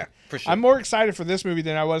this movie. Yeah, for sure. I'm more excited for this movie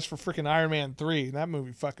than I was for freaking Iron Man 3. That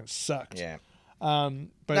movie fucking sucked. Yeah. But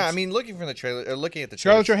no, I mean looking at the trailer,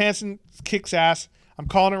 Scarlett Johansson kicks ass. I'm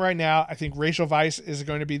calling it right now. I think Rachel Weisz is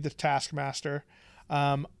going to be the Taskmaster.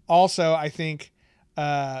 Also, I think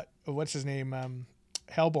what's his name?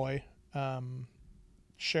 Hellboy,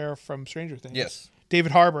 sheriff from Stranger Things. Yes.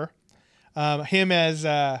 David Harbour. Him as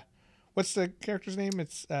what's the character's name?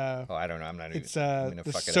 It's I don't know. I'm not even. It's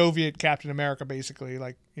the Soviet Captain America, basically,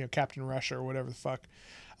 like Captain Russia or whatever the fuck.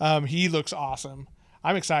 He looks awesome.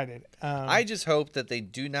 I'm excited. I just hope that they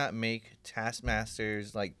do not make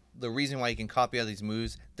Taskmasters like the reason why you can copy all these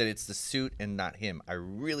moves, that it's the suit and not him. I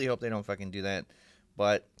really hope they don't fucking do that.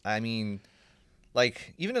 But I mean,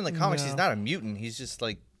 like even in the comics, he's not a mutant. He's just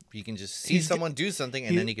like you can just see someone do something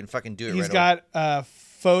and then he can fucking do it. He's got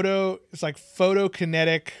it's like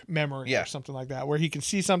photokinetic memory or something like that, where he can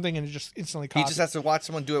see something and it just instantly copies. He just has to watch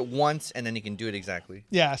someone do it once and then he can do it exactly.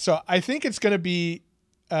 Yeah, so I think it's gonna be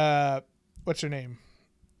what's her name?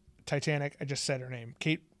 Titanic. I just said her name.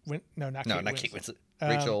 Kate Winslet.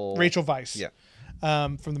 Rachel Weisz. Yeah.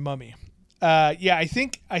 From The Mummy. I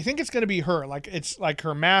think it's gonna be her. Like it's like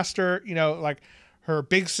her master, like her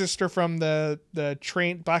big sister from the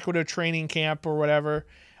Black Widow training camp or whatever.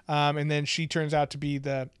 And then she turns out to be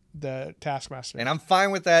the Taskmaster. And I'm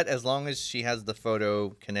fine with that as long as she has the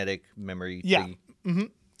photokinetic memory. Yeah. Mm-hmm.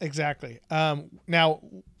 Exactly. Now,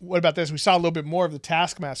 what about this? We saw a little bit more of the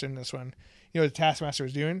Taskmaster in this one. You know what the Taskmaster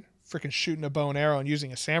was doing? Freaking shooting a bow and arrow and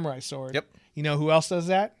using a samurai sword. Yep. You know who else does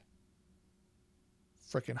that?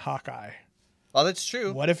 Freaking Hawkeye. Oh, that's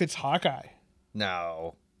true. What if it's Hawkeye?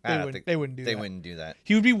 No. They wouldn't do that. They wouldn't do that.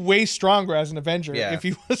 He would be way stronger as an Avenger if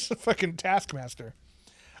he was a fucking Taskmaster.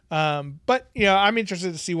 But, I'm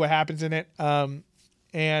interested to see what happens in it.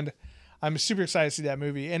 And I'm super excited to see that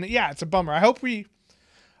movie. And, yeah, it's a bummer. I hope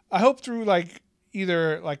through, like,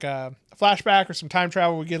 either, like, a flashback or some time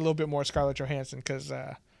travel, we get a little bit more Scarlett Johansson because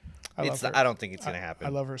I love her. I don't think it's going to happen. I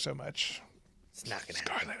love her so much. It's not going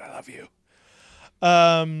to happen. Scarlett, I love you.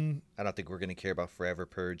 I don't think we're going to care about Forever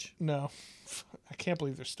Purge. No. I can't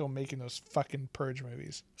believe they're still making those fucking Purge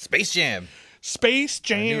movies. Space Jam. A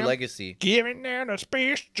new legacy. Give it down to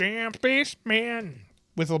Space Jam, Spaceman.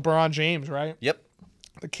 With LeBron James, right? Yep.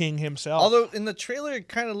 The king himself. Although in the trailer, it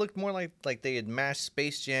kind of looked more like they had mashed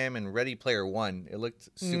Space Jam and Ready Player One. It looked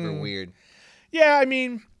super weird. Yeah, I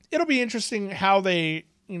mean, it'll be interesting how they,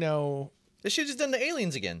 you know. They should have just done the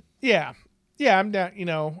aliens again. Yeah, I'm down. You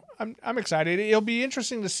know, I'm excited. It'll be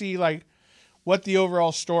interesting to see like what the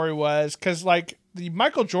overall story was, because like the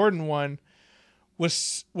Michael Jordan one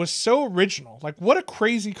was so original. Like, what a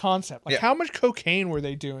crazy concept. Like, how much cocaine were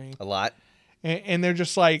they doing? A lot. And they're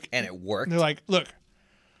just like, and it worked. They're like, look,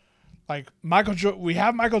 like we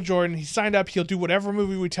have Michael Jordan. He signed up. He'll do whatever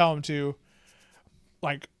movie we tell him to.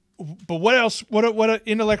 Like, but what else? What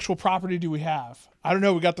intellectual property do we have? I don't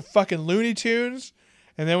know. We got the fucking Looney Tunes,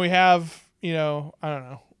 and then we have, you know, I don't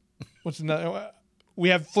know, what's another? We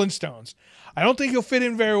have Flintstones. I don't think he'll fit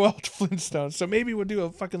in very well to Flintstones, so maybe we'll do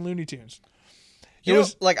a fucking Looney Tunes. You know,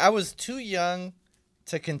 like, I was too young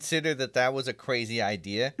to consider that was a crazy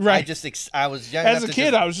idea. Right. I was young as a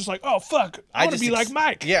kid. I was just like, oh fuck, I want to be like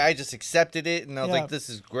Mike. Yeah, I just accepted it, and I was like, this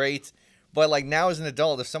is great. But like now as an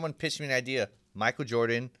adult, if someone pitched me an idea, Michael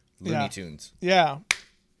Jordan, Looney Tunes. Yeah.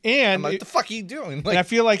 And I'm like, what the fuck are you doing? Like, and I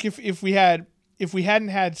feel like if we hadn't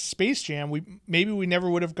had Space Jam, we never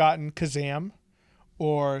would have gotten Kazam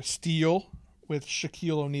or Steel with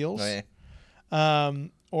Shaquille O'Neal's,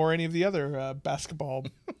 or any of the other basketball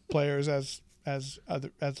players as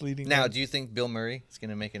leading. Now, men. do you think Bill Murray is going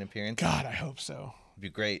to make an appearance? God, I hope so. It'd be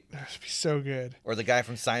great. It'd be so good. Or the guy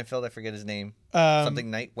from Seinfeld, I forget his name. Something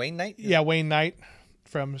Knight, Wayne Knight. Yeah, Wayne Knight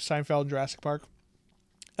from Seinfeld and Jurassic Park.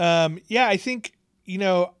 Yeah, I think, you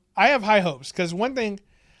know, I have high hopes because one thing,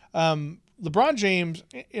 LeBron James,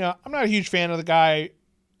 you know, I'm not a huge fan of the guy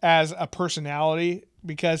as a personality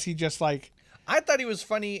because he just like. I thought he was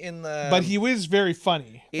funny in the. But he was very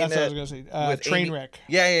funny. That's what I was going to say. Trainwreck.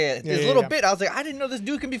 Yeah. His little bit. I was like, I didn't know this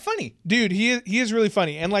dude can be funny. Dude, he is really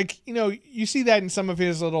funny. And like, you know, you see that in some of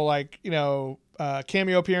his little like, you know,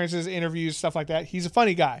 cameo appearances, interviews, stuff like that. He's a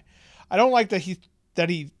funny guy. I don't like that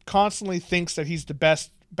he constantly thinks that he's the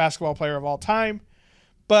best basketball player of all time.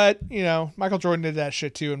 But, you know, Michael Jordan did that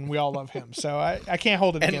shit too, and we all love him. So I can't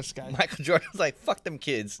hold it against the guy. Michael Jordan was like, fuck them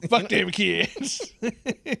kids. Fuck them kids.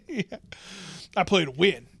 Yeah. I play to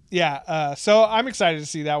win. Yeah. So I'm excited to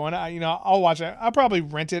see that one. I'll watch it. I'll probably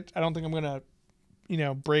rent it. I don't think I'm going to, you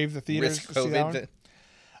know, brave the theaters Risk to see COVID.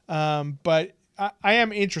 that one. But I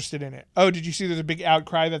am interested in it. Oh, did you see there's a big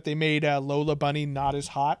outcry that they made Lola Bunny not as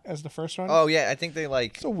hot as the first one? Oh, yeah. I think they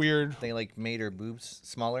like. So weird. They like made her boobs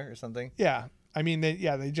smaller or something. Yeah. I mean,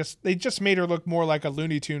 they just made her look more like a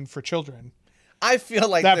Looney Tune for children. I feel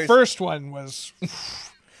like that first one was.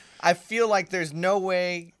 I feel like there's no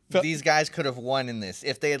way these guys could have won in this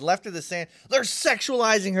if they had left her the same. They're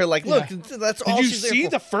sexualizing her. Like, look, that's all. Did you she's see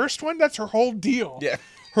the first one? That's her whole deal. Yeah.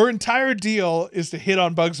 Her entire deal is to hit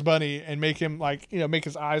on Bugs Bunny and make him like, you know, make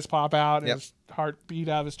his eyes pop out and his heart beat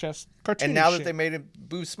out of his chest. Cartoon. And now that they made it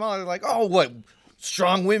boobs smaller, they're like, oh, what?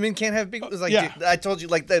 Strong women can't have big. It was like, dude, I told you,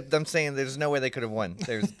 like, I'm saying there's no way they could have won.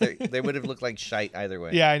 They would have looked like shite either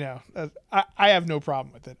way. Yeah, I know. I have no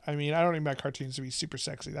problem with it. I mean, I don't need my cartoons to be super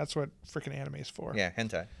sexy. That's what freaking anime is for. Yeah,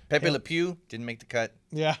 hentai. Pepe Le Pew didn't make the cut.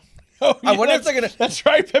 Yeah. Oh, I wonder if they're gonna. That's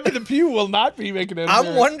right. Pepe Le Pew will not be making it.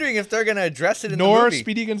 I'm wondering if they're gonna address it in the movie. Nor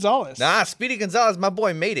Speedy Gonzalez. Nah, Speedy Gonzalez, my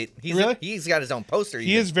boy, made it. Really? He's got his own poster.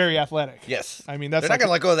 He is very athletic. Yes. I mean, that's. They're not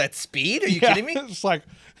gonna let go of that speed. Are you kidding me?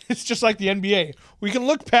 It's just like the NBA. We can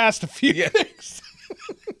look past a few things.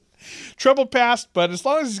 Troubled past, but as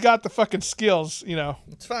long as he's got the fucking skills, you know,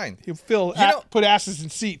 it's fine. He'll put asses in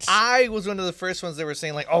seats. I was one of the first ones that were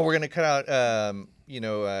saying like, "Oh, we're gonna cut out,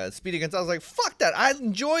 Speedy Gonzalez." I was like, "Fuck that!" I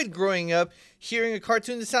enjoyed growing up hearing a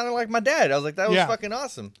cartoon that sounded like my dad. I was like, "That was fucking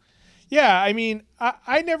awesome." Yeah, I mean,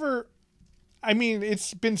 I never. I mean,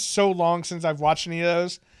 it's been so long since I've watched any of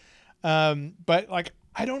those, but like.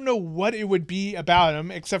 I don't know what it would be about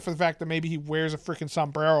him, except for the fact that maybe he wears a freaking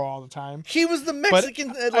sombrero all the time. He was the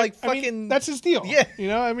Mexican, fucking. I mean, that's his deal. Yeah, you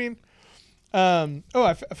know, I mean, I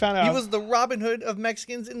found out he was the Robin Hood of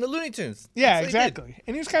Mexicans in the Looney Tunes. Yeah, exactly.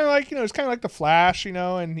 And he was kind of like, he's kind of like the Flash, you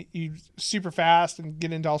know, and he's super fast and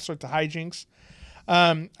get into all sorts of hijinks.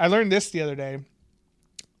 I learned this the other day.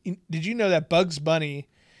 Did you know that Bugs Bunny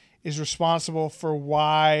is responsible for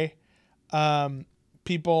why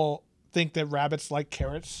people think that rabbits like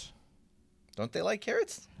carrots? Don't they like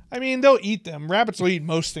carrots? I mean, they'll eat them. Rabbits will eat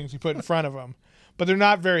most things you put in front of them, but they're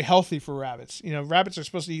not very healthy for rabbits. You know, rabbits are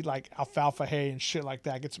supposed to eat like alfalfa hay and shit like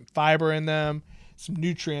that. Get some fiber in them, some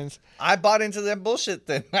nutrients. I bought into that bullshit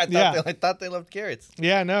then. I thought they loved carrots.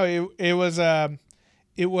 Yeah, no, it was a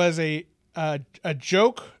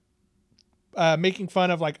joke making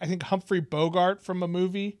fun of like I think Humphrey Bogart from a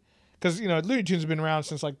movie because you know Looney Tunes have been around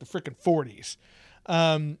since like the freaking 40s.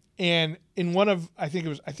 And in one of, I think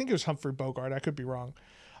it was Humphrey Bogart. I could be wrong.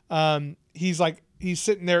 He's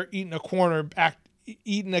sitting there eating a corner,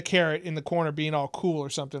 eating a carrot in the corner, being all cool or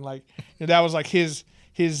something. Like, that was like his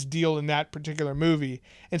deal in that particular movie,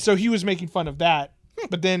 and so he was making fun of that.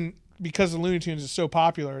 But then because the Looney Tunes is so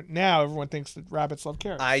popular now, everyone thinks that rabbits love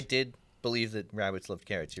carrots. I did believe that rabbits loved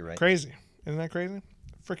carrots. You're right. Crazy, isn't that crazy?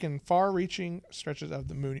 Freaking far-reaching stretches of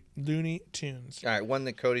the Looney Tunes. All right, one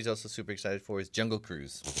that Cody's also super excited for is Jungle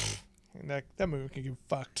Cruise. And that movie can get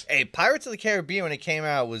fucked. Hey, Pirates of the Caribbean when it came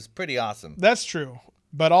out was pretty awesome. That's true.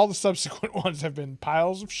 But all the subsequent ones have been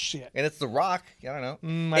piles of shit. And it's The Rock. I don't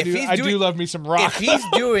know. I do love me some Rock. If he's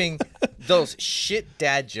doing those shit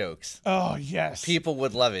dad jokes, oh, yes. people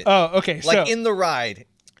would love it. Oh, okay. Like so in The Ride.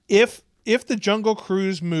 If the Jungle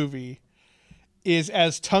Cruise movie is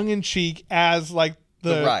as tongue-in-cheek as like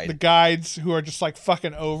the guides who are just like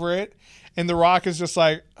fucking over it, and The Rock is just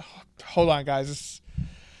like, oh, hold on, guys,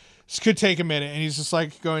 this could take a minute, and he's just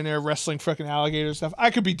like going there wrestling fucking alligator and stuff. I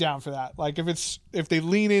could be down for that. Like if they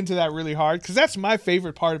lean into that really hard, because that's my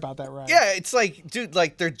favorite part about that ride. Yeah, it's like, dude,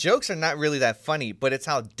 like their jokes are not really that funny, but it's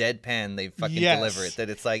how deadpan they fucking deliver it that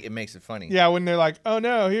it's like it makes it funny. Yeah, when they're like, oh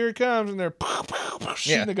no, here it comes, and they're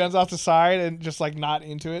shooting the guns off the side and just like not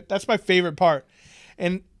into it. That's my favorite part.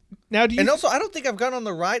 And now And also, I don't think I've gone on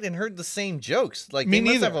the ride and heard the same jokes. Like, they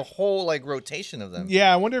must have a whole like rotation of them.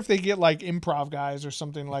 Yeah, I wonder if they get like improv guys or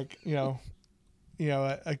something, like,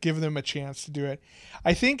 give them a chance to do it.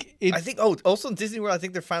 I think also in Disney World, I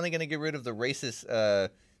think they're finally going to get rid of the racist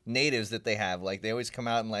natives that they have. Like, they always come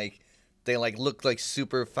out and like they like look like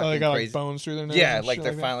super fucking they got crazy. Like bones through their nose. Yeah, like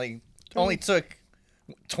they're finally only took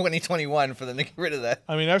 2021 for them to get rid of that.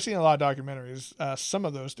 I mean, I've seen a lot of documentaries. Some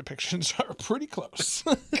of those depictions are pretty close.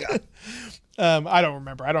 I don't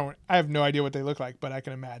remember. I have no idea what they look like, but I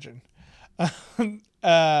can imagine.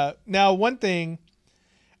 Now, one thing,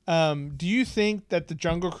 do you think that the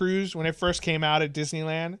Jungle Cruise, when it first came out at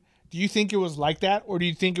Disneyland, do you think it was like that, or do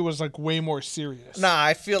you think it was like way more serious? Nah,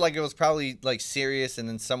 I feel like it was probably like serious, and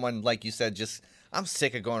then someone, like you said, just, I'm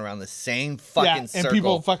sick of going around the same fucking circle. And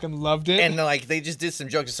people fucking loved it. And like they just did some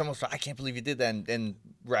jokes, and someone's like, I can't believe you did that, and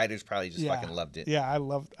writers probably just fucking loved it. Yeah, I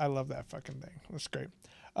love that fucking thing. That's great.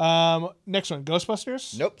 Next one,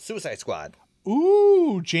 Ghostbusters? Nope, Suicide Squad.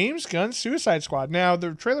 Ooh, James Gunn's Suicide Squad. Now,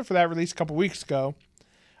 the trailer for that released a couple weeks ago.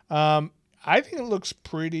 I think it looks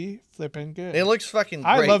pretty flippin' good. It looks fucking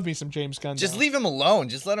great. I love me some James Gunn. Just leave him alone.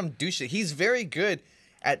 Just let him do shit. He's very good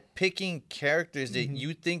at picking characters that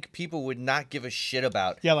you think people would not give a shit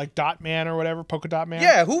about. Yeah, like Dot Man or whatever, Polka Dot Man.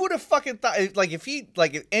 Yeah, who would have fucking thought, like if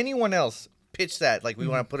anyone else pitched that, like we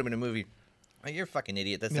want to put him in a movie, like, you're a fucking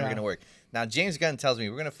idiot. That's never going to work. Now, James Gunn tells me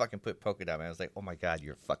we're going to fucking put Polka Dot Man. I was like, oh my God,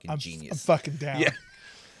 you're a fucking genius. I'm fucking down. Yeah.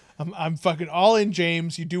 I'm fucking all in,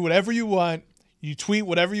 James. You do whatever you want. You tweet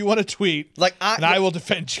whatever you want to tweet. And I will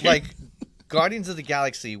defend you. Like, Guardians of the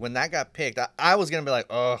Galaxy, when that got picked, I was going to be like,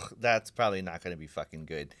 oh, that's probably not going to be fucking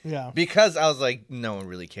good. Yeah. Because I was like, no one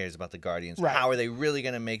really cares about the Guardians. Right. How are they really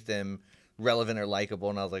going to make them relevant or likable?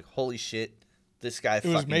 And I was like, holy shit, this guy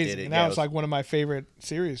fucking did it. And that was like one of my favorite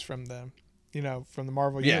series from the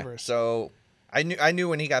Marvel universe. So I knew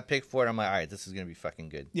when he got picked for it, I'm like, all right, this is going to be fucking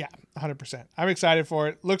good. Yeah, 100%. I'm excited for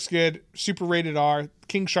it. Looks good. Super rated R.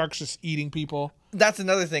 King Shark's just eating people. That's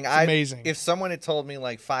another thing. Amazing. If someone had told me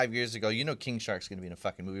like 5 years ago, King Shark's going to be in a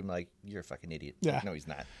fucking movie, I'm like, you're a fucking idiot. Yeah. Like, no, he's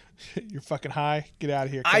not. You're fucking high. Get out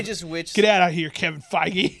of here. Get out of here, Kevin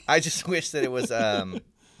Feige. I just wish that it was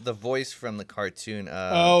the voice from the cartoon.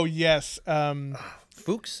 Oh, yes.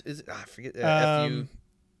 Fuchs? Is it? I forget. F-U.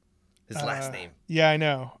 His last name. Yeah, I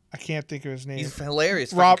know. I can't think of his name. He's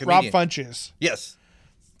hilarious. Rob Funches. Yes.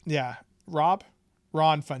 Yeah. Ron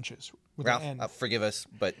Funches. With Ralph, an N. forgive us,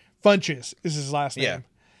 but Funches is his last name.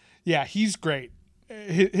 Yeah, he's great.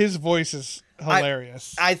 His voice is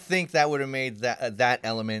hilarious. I think that would have made that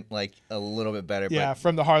element like a little bit better. Yeah,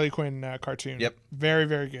 from the Harley Quinn cartoon. Yep. Very,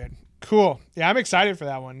 very good. Cool. Yeah, I'm excited for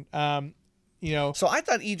that one. So I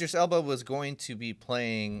thought Idris Elba was going to be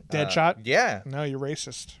playing Deadshot. Yeah. No, you're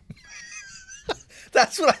racist.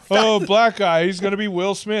 That's what I thought. Oh, black guy. He's going to be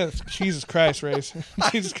Will Smith. Jesus Christ, Race.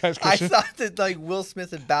 Jesus Christ, Christian. I thought that like Will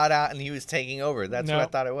Smith had bowed out and he was taking over. That's what I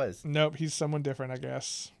thought it was. Nope, he's someone different, I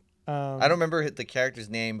guess. I don't remember the character's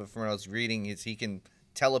name, but from what I was reading, is he can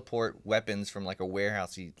teleport weapons from like a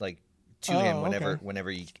warehouse. He to him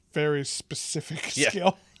whenever he. Very specific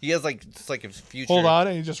skill. He has like it's like a future. Hold on,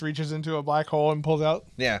 and he just reaches into a black hole and pulls out.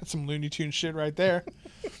 Yeah. That's some Looney Tunes shit right there.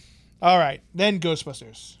 All right, then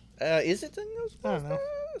Ghostbusters. Is it the Ghostbusters? I don't know.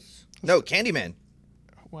 No, Candyman.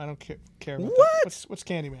 Well, I don't care about what? that. What's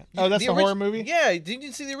Candyman? Oh, that's the horror movie? Yeah. Did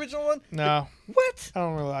you see the original one? No. What? I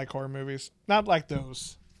don't really like horror movies. Not like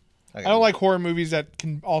those. Okay. I don't like horror movies that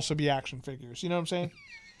can also be action figures. You know what I'm saying?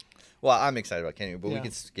 Well, I'm excited about Candyman, but we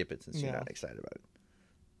can skip it since you're not excited about it.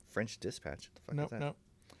 French Dispatch. What the Nope, fuck nope.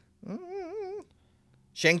 is that?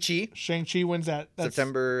 Shang-Chi. Shang-Chi wins that. That's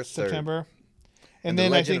September 3rd. September. And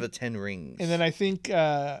then the Legend I think, of the Ten Rings. And then I think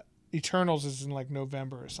Eternals is in like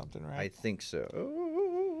November or something, right? I think so.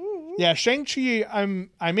 Yeah, Shang-Chi, I'm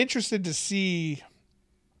interested to see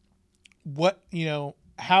what,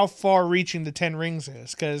 how far reaching the Ten Rings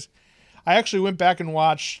is, because I actually went back and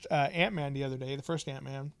watched Ant-Man the other day, the first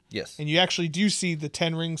Ant-Man. Yes. And you actually do see the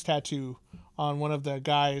Ten Rings tattoo on one of the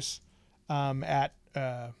guys at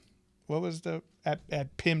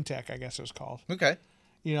Pimtech, I guess it was called. Okay.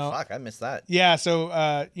 Fuck, I missed that. Yeah,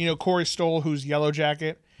 so Corey Stoll, who's Yellow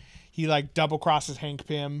Jacket, he like double crosses Hank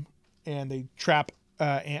Pym, and they trap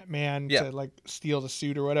Ant-Man to like steal the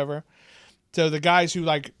suit or whatever. So the guys who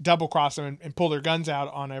like double cross him and pull their guns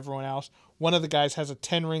out on everyone else, one of the guys has a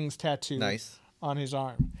 10 rings tattoo on his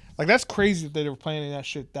arm. Like, that's crazy that they were planning that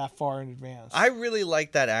shit that far in advance. I really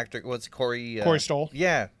like that actor. What's Corey Stoll?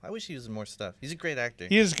 Yeah, I wish he was in more stuff. He's a great actor.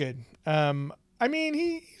 He is good. I mean,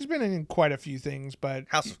 he's been in quite a few things, but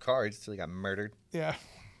House of Cards until he got murdered. Yeah.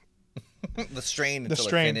 The Strain until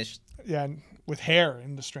it finished. Yeah, with hair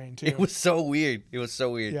in The Strain too. It was so weird.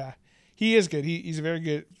 Yeah, he is good. He's a very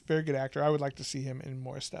good actor. I would like to see him in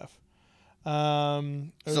more stuff. So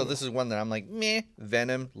this is one that I'm like, meh.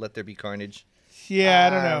 Venom, Let There Be Carnage. Yeah, I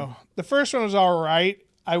don't know. The first one was all right.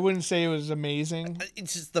 I wouldn't say it was amazing.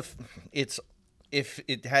 It's just if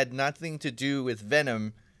it had nothing to do with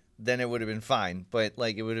Venom, then it would have been fine. But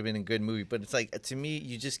like, it would have been a good movie. But it's like, to me,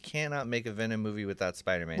 you just cannot make a Venom movie without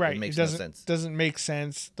Spider-Man. Right. It makes no sense. Doesn't make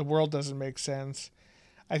sense. The world doesn't make sense.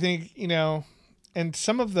 I think, and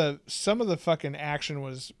some of the fucking action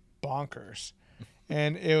was bonkers.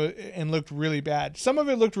 And it looked really bad. Some of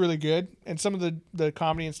it looked really good, and some of the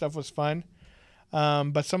comedy and stuff was fun.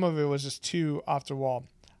 But some of it was just too off the wall.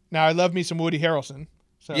 Now, I love me some Woody Harrelson.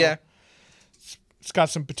 So yeah. It's got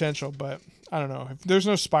some potential, but I don't know. If there's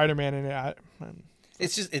no Spider-Man in it,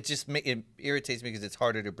 it irritates me because it's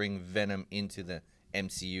harder to bring Venom into the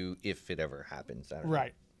MCU if it ever happens. I don't know.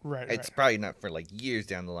 Right. It's probably not for like years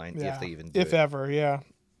down the line if they even do it. If ever, yeah.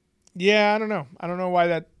 Yeah, I don't know. I don't know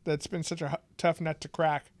why that's been such a tough nut to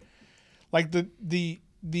crack. Like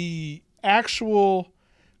the actual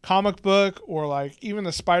comic book, or like even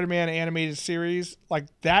the Spider-Man animated series, like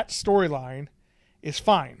that storyline is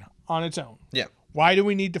fine on its own. Yeah. Why do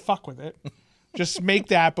we need to fuck with it? Just make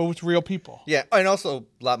that, but with real people. Yeah, and also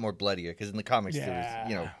a lot more bloodier, because in the comics there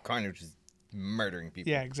was, Carnage is murdering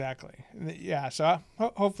people. Yeah, exactly. Yeah, so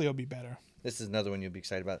hopefully it'll be better. This is another one you'll be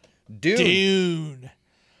excited about. Dune.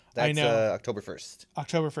 I That's know. October 1st.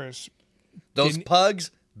 October 1st. Those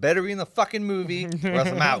pugs better be in the fucking movie, or else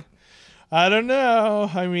I'm out. I don't know.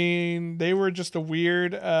 I mean, they were just a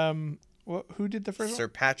weird. Who did the first one? Sir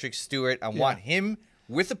Patrick Stewart. I want him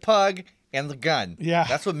with a pug and the gun. Yeah,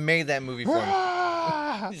 that's what made that movie for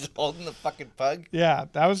me. He's holding the fucking pug. Yeah,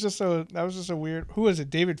 that was just a weird. Who was it?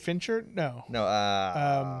 David Fincher? No.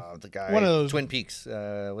 The guy. One of those. Twin Peaks.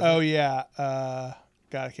 Yeah. God,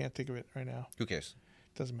 I can't think of it right now. Who cares?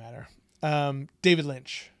 Doesn't matter. David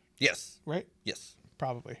Lynch. Yes. Right? Yes.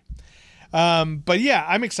 Probably. But yeah,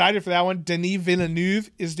 I'm excited for that one. Denis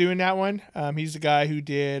Villeneuve is doing that one. He's the guy who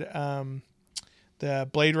did the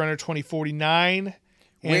Blade Runner 2049.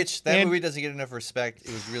 Which movie doesn't get enough respect.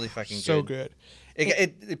 It was really fucking good. So good.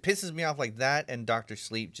 It pisses me off like that, and Dr.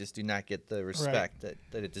 Sleep just do not get the respect that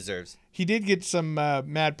it deserves. He did get some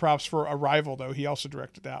mad props for Arrival, though. He also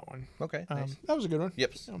directed that one. Okay, nice. That was a good one.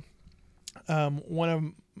 Yep.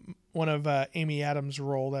 One of Amy Adams'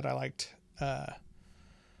 role that I liked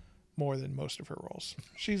more than most of her roles.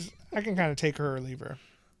 I can kind of take her or leave her.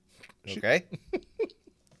 Okay.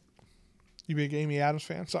 You big Amy Adams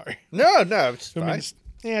fan? Sorry. No, it's fine.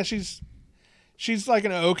 Yeah, she's like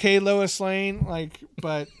an okay Lois Lane,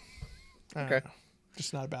 but okay,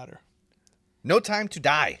 just not about her. No Time to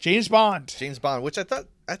Die. James Bond, which I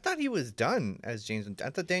thought he was done as James.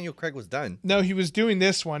 I thought Daniel Craig was done. No, he was doing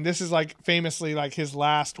this one. This is like famously like his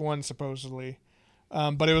last one supposedly,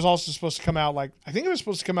 but it was also supposed to come out I think it was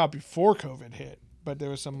supposed to come out before COVID hit, but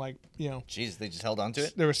there was some Jeez, they just held on to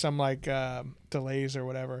it. There was some delays or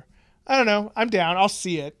whatever. I don't know. I'm down. I'll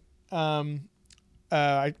see it.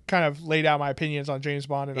 I kind of laid out my opinions on James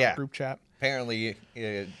Bond in our group chat. Apparently,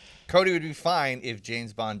 Cody would be fine if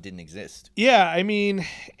James Bond didn't exist. Yeah, I mean,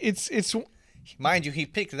 it's. Mind you, he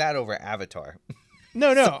picked that over Avatar.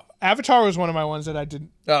 No. Avatar was one of my ones that I did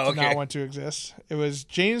not want to exist. It was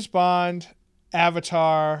James Bond,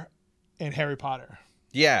 Avatar, and Harry Potter.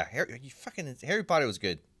 Yeah, Harry Potter was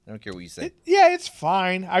good. I don't care what you say. It's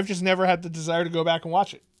fine. I've just never had the desire to go back and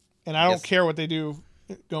watch it. And I don't care what they do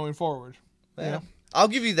going forward. Yeah. I'll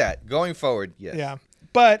give you that. Going forward, yes. Yeah.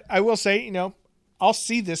 But I will say, I'll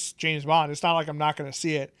see this James Bond. It's not like I'm not going to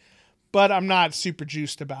see it, but I'm not super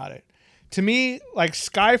juiced about it. To me, like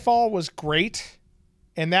Skyfall was great,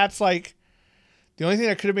 and that's like the only thing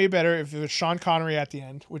that could have made better if it was Sean Connery at the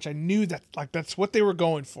end, which I knew that like that's what they were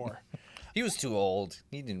going for. He was too old.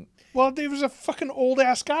 He didn't. Well, there was a fucking old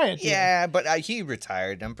ass guy at the end. Yeah, but he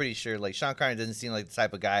retired. I'm pretty sure. Like Sean Connery doesn't seem like the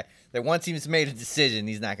type of guy that once he's made a decision,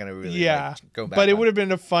 he's not going to really go back. But it would have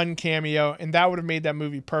been a fun cameo, and that would have made that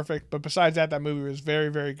movie perfect. But besides that, that movie was very,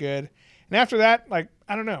 very good. And after that, like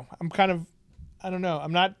I don't know.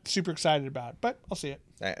 I'm not super excited about it, but I'll see it.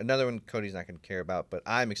 Another one Cody's not going to care about, but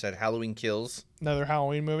I'm excited. Halloween Kills. Another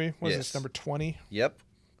Halloween movie. What is Yes. this, number 20? Yep.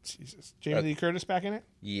 Jesus. Jamie Lee Curtis back in it?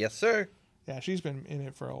 Yes, sir. Yeah, she's been in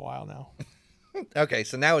it for a while now. Okay,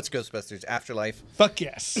 so now it's Ghostbusters Afterlife. Fuck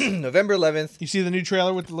yes. November 11th. You see the new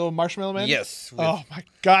trailer with the little marshmallow man? Yes. Oh my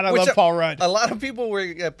God, I love Paul Rudd. A lot of people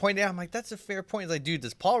were pointing out, I'm like, that's a fair point. It's like, dude,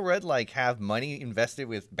 does Paul Rudd like have money invested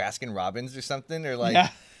with Baskin Robbins or something? Or like, Yeah.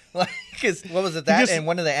 Because what was it, that and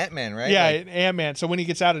one of the Ant-Man, right? Yeah, Like, Ant-Man. So when he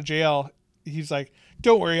gets out of jail, he's like,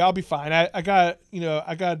 don't worry, I'll be fine. I got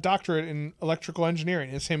a doctorate in electrical engineering.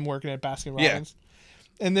 It's him working at Baskin Robbins. Yeah.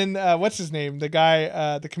 And then what's his name? The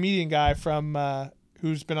guy, the comedian guy from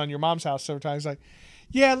who's been on Your Mom's House several times. Like,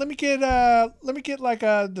 yeah, let me get like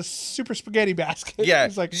the super spaghetti basket. Yeah,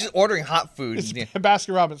 he's like, he's just ordering hot food. it's Yeah.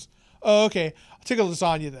 Baskin Robbins. Oh, okay. I'll take a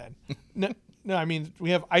lasagna then. No, I mean we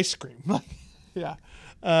have ice cream. Yeah.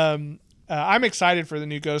 I'm excited for the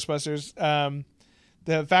new Ghostbusters.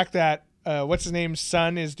 The fact that what's his name's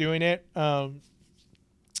son is doing it.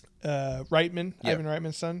 Reitman, Yep. Ivan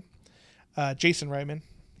Reitman's son, Jason Reitman,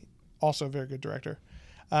 also a very good director.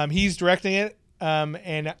 He's directing it,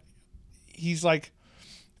 and he's like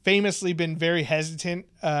famously been very hesitant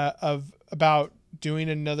about doing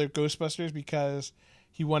another Ghostbusters because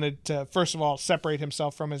he wanted to first of all separate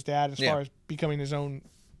himself from his dad as far as becoming his own,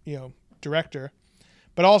 director.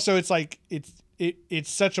 But also, it's like it's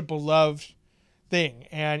such a beloved thing,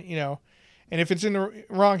 and and if it's in the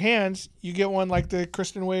wrong hands, you get one like the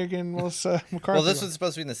Kristen Wiig and Melissa McCarthy. Well, this was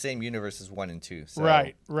supposed to be in the same universe as 1 and 2. So.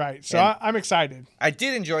 Right. So I'm excited. I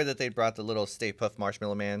did enjoy that they brought the little Stay Puft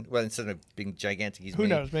Marshmallow Man. Well, instead of being gigantic, he's Who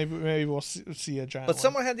knows? Maybe we'll see a giant. But one.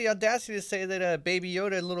 someone had the audacity to say that Baby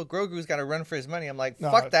Yoda and little Grogu's got to run for his money. I'm like,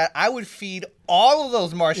 fuck that. I would feed all of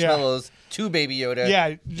those marshmallows to Baby Yoda.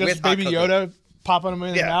 Yeah, just Baby Yoda popping them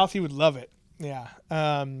in his mouth. He would love it. Yeah.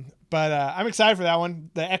 But I'm excited for that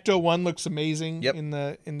one. The Ecto one looks amazing in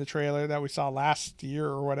the trailer that we saw last year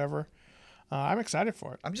or whatever. I'm excited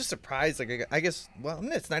for it. I'm just surprised. Like I guess, well,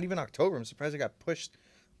 it's not even October. I'm surprised it got pushed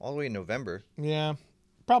all the way in November. Yeah,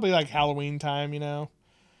 probably like Halloween time.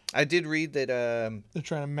 I did read that they're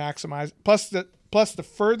trying to maximize. Plus the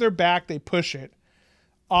further back they push it,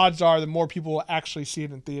 odds are the more people will actually see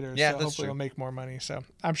it in theaters. Yeah, so that's hopefully true. It'll make more money. So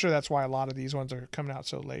I'm sure that's why a lot of these ones are coming out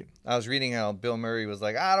so late. I was reading how Bill Murray was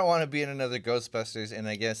like, I don't want to be in another Ghostbusters, and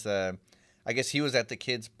I guess he was at the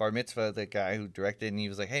kid's bar mitzvah, the guy who directed, and he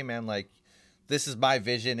was like, hey man, like this is my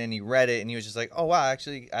vision, and he read it, and he was just like, oh wow,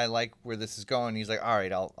 actually I like where this is going. He's like, all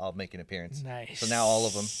right, I'll make an appearance. Nice. So now all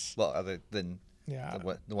of them, well, other than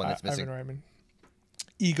the one that's missing. Ivan Reitman.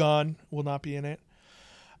 Egon will not be in it.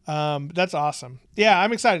 That's awesome. Yeah,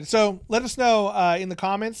 I'm excited. So let us know in the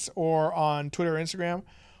comments or on Twitter or Instagram,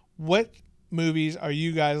 what movies are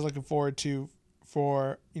you guys looking forward to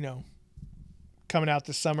for, coming out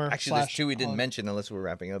this summer? Actually, there's two we didn't mention unless we're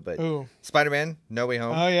wrapping up, but Spider-Man, No Way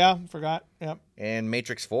Home. Oh yeah, forgot. Yep. And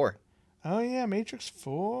Matrix 4. Oh yeah, Matrix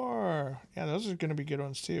 4. Yeah, those are going to be good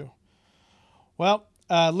ones too. Well,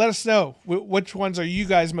 let us know which ones are you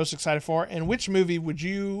guys most excited for, and which movie would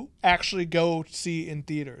you actually go see in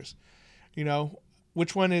theaters?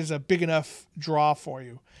 Which one is a big enough draw for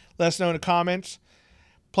you? Let us know in the comments.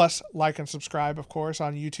 Plus, like and subscribe, of course,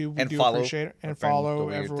 on YouTube. We do appreciate it, and follow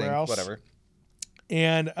everywhere else. Whatever.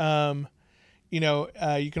 And you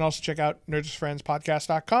can also check out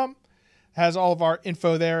nerdswithfriendspodcast.com. It has all of our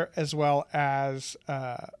info there, as well as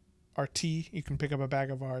our tea. You can pick up a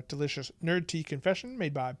bag of our delicious Nerd Tea Confession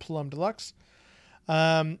made by Plum Deluxe.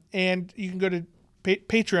 And you can go to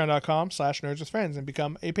patreon.com/nerdswithfriends and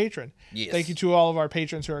become a patron. Yes. Thank you to all of our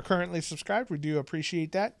patrons who are currently subscribed. We do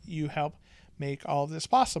appreciate that. You help make all of this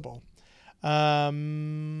possible.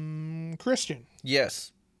 Christian.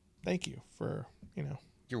 Yes. Thank you for,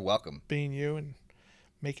 You're welcome. being you and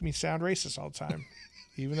making me sound racist all the time.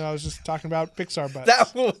 Even though I was just talking about Pixar butts.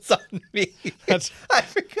 That was on me. I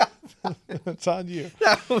forgot. That's on you.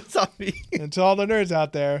 That was on me. And to all the nerds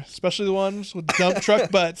out there, especially the ones with dump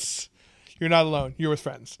truck butts, you're not alone. You're with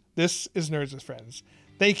friends. This is Nerds with Friends.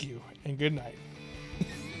 Thank you and good night.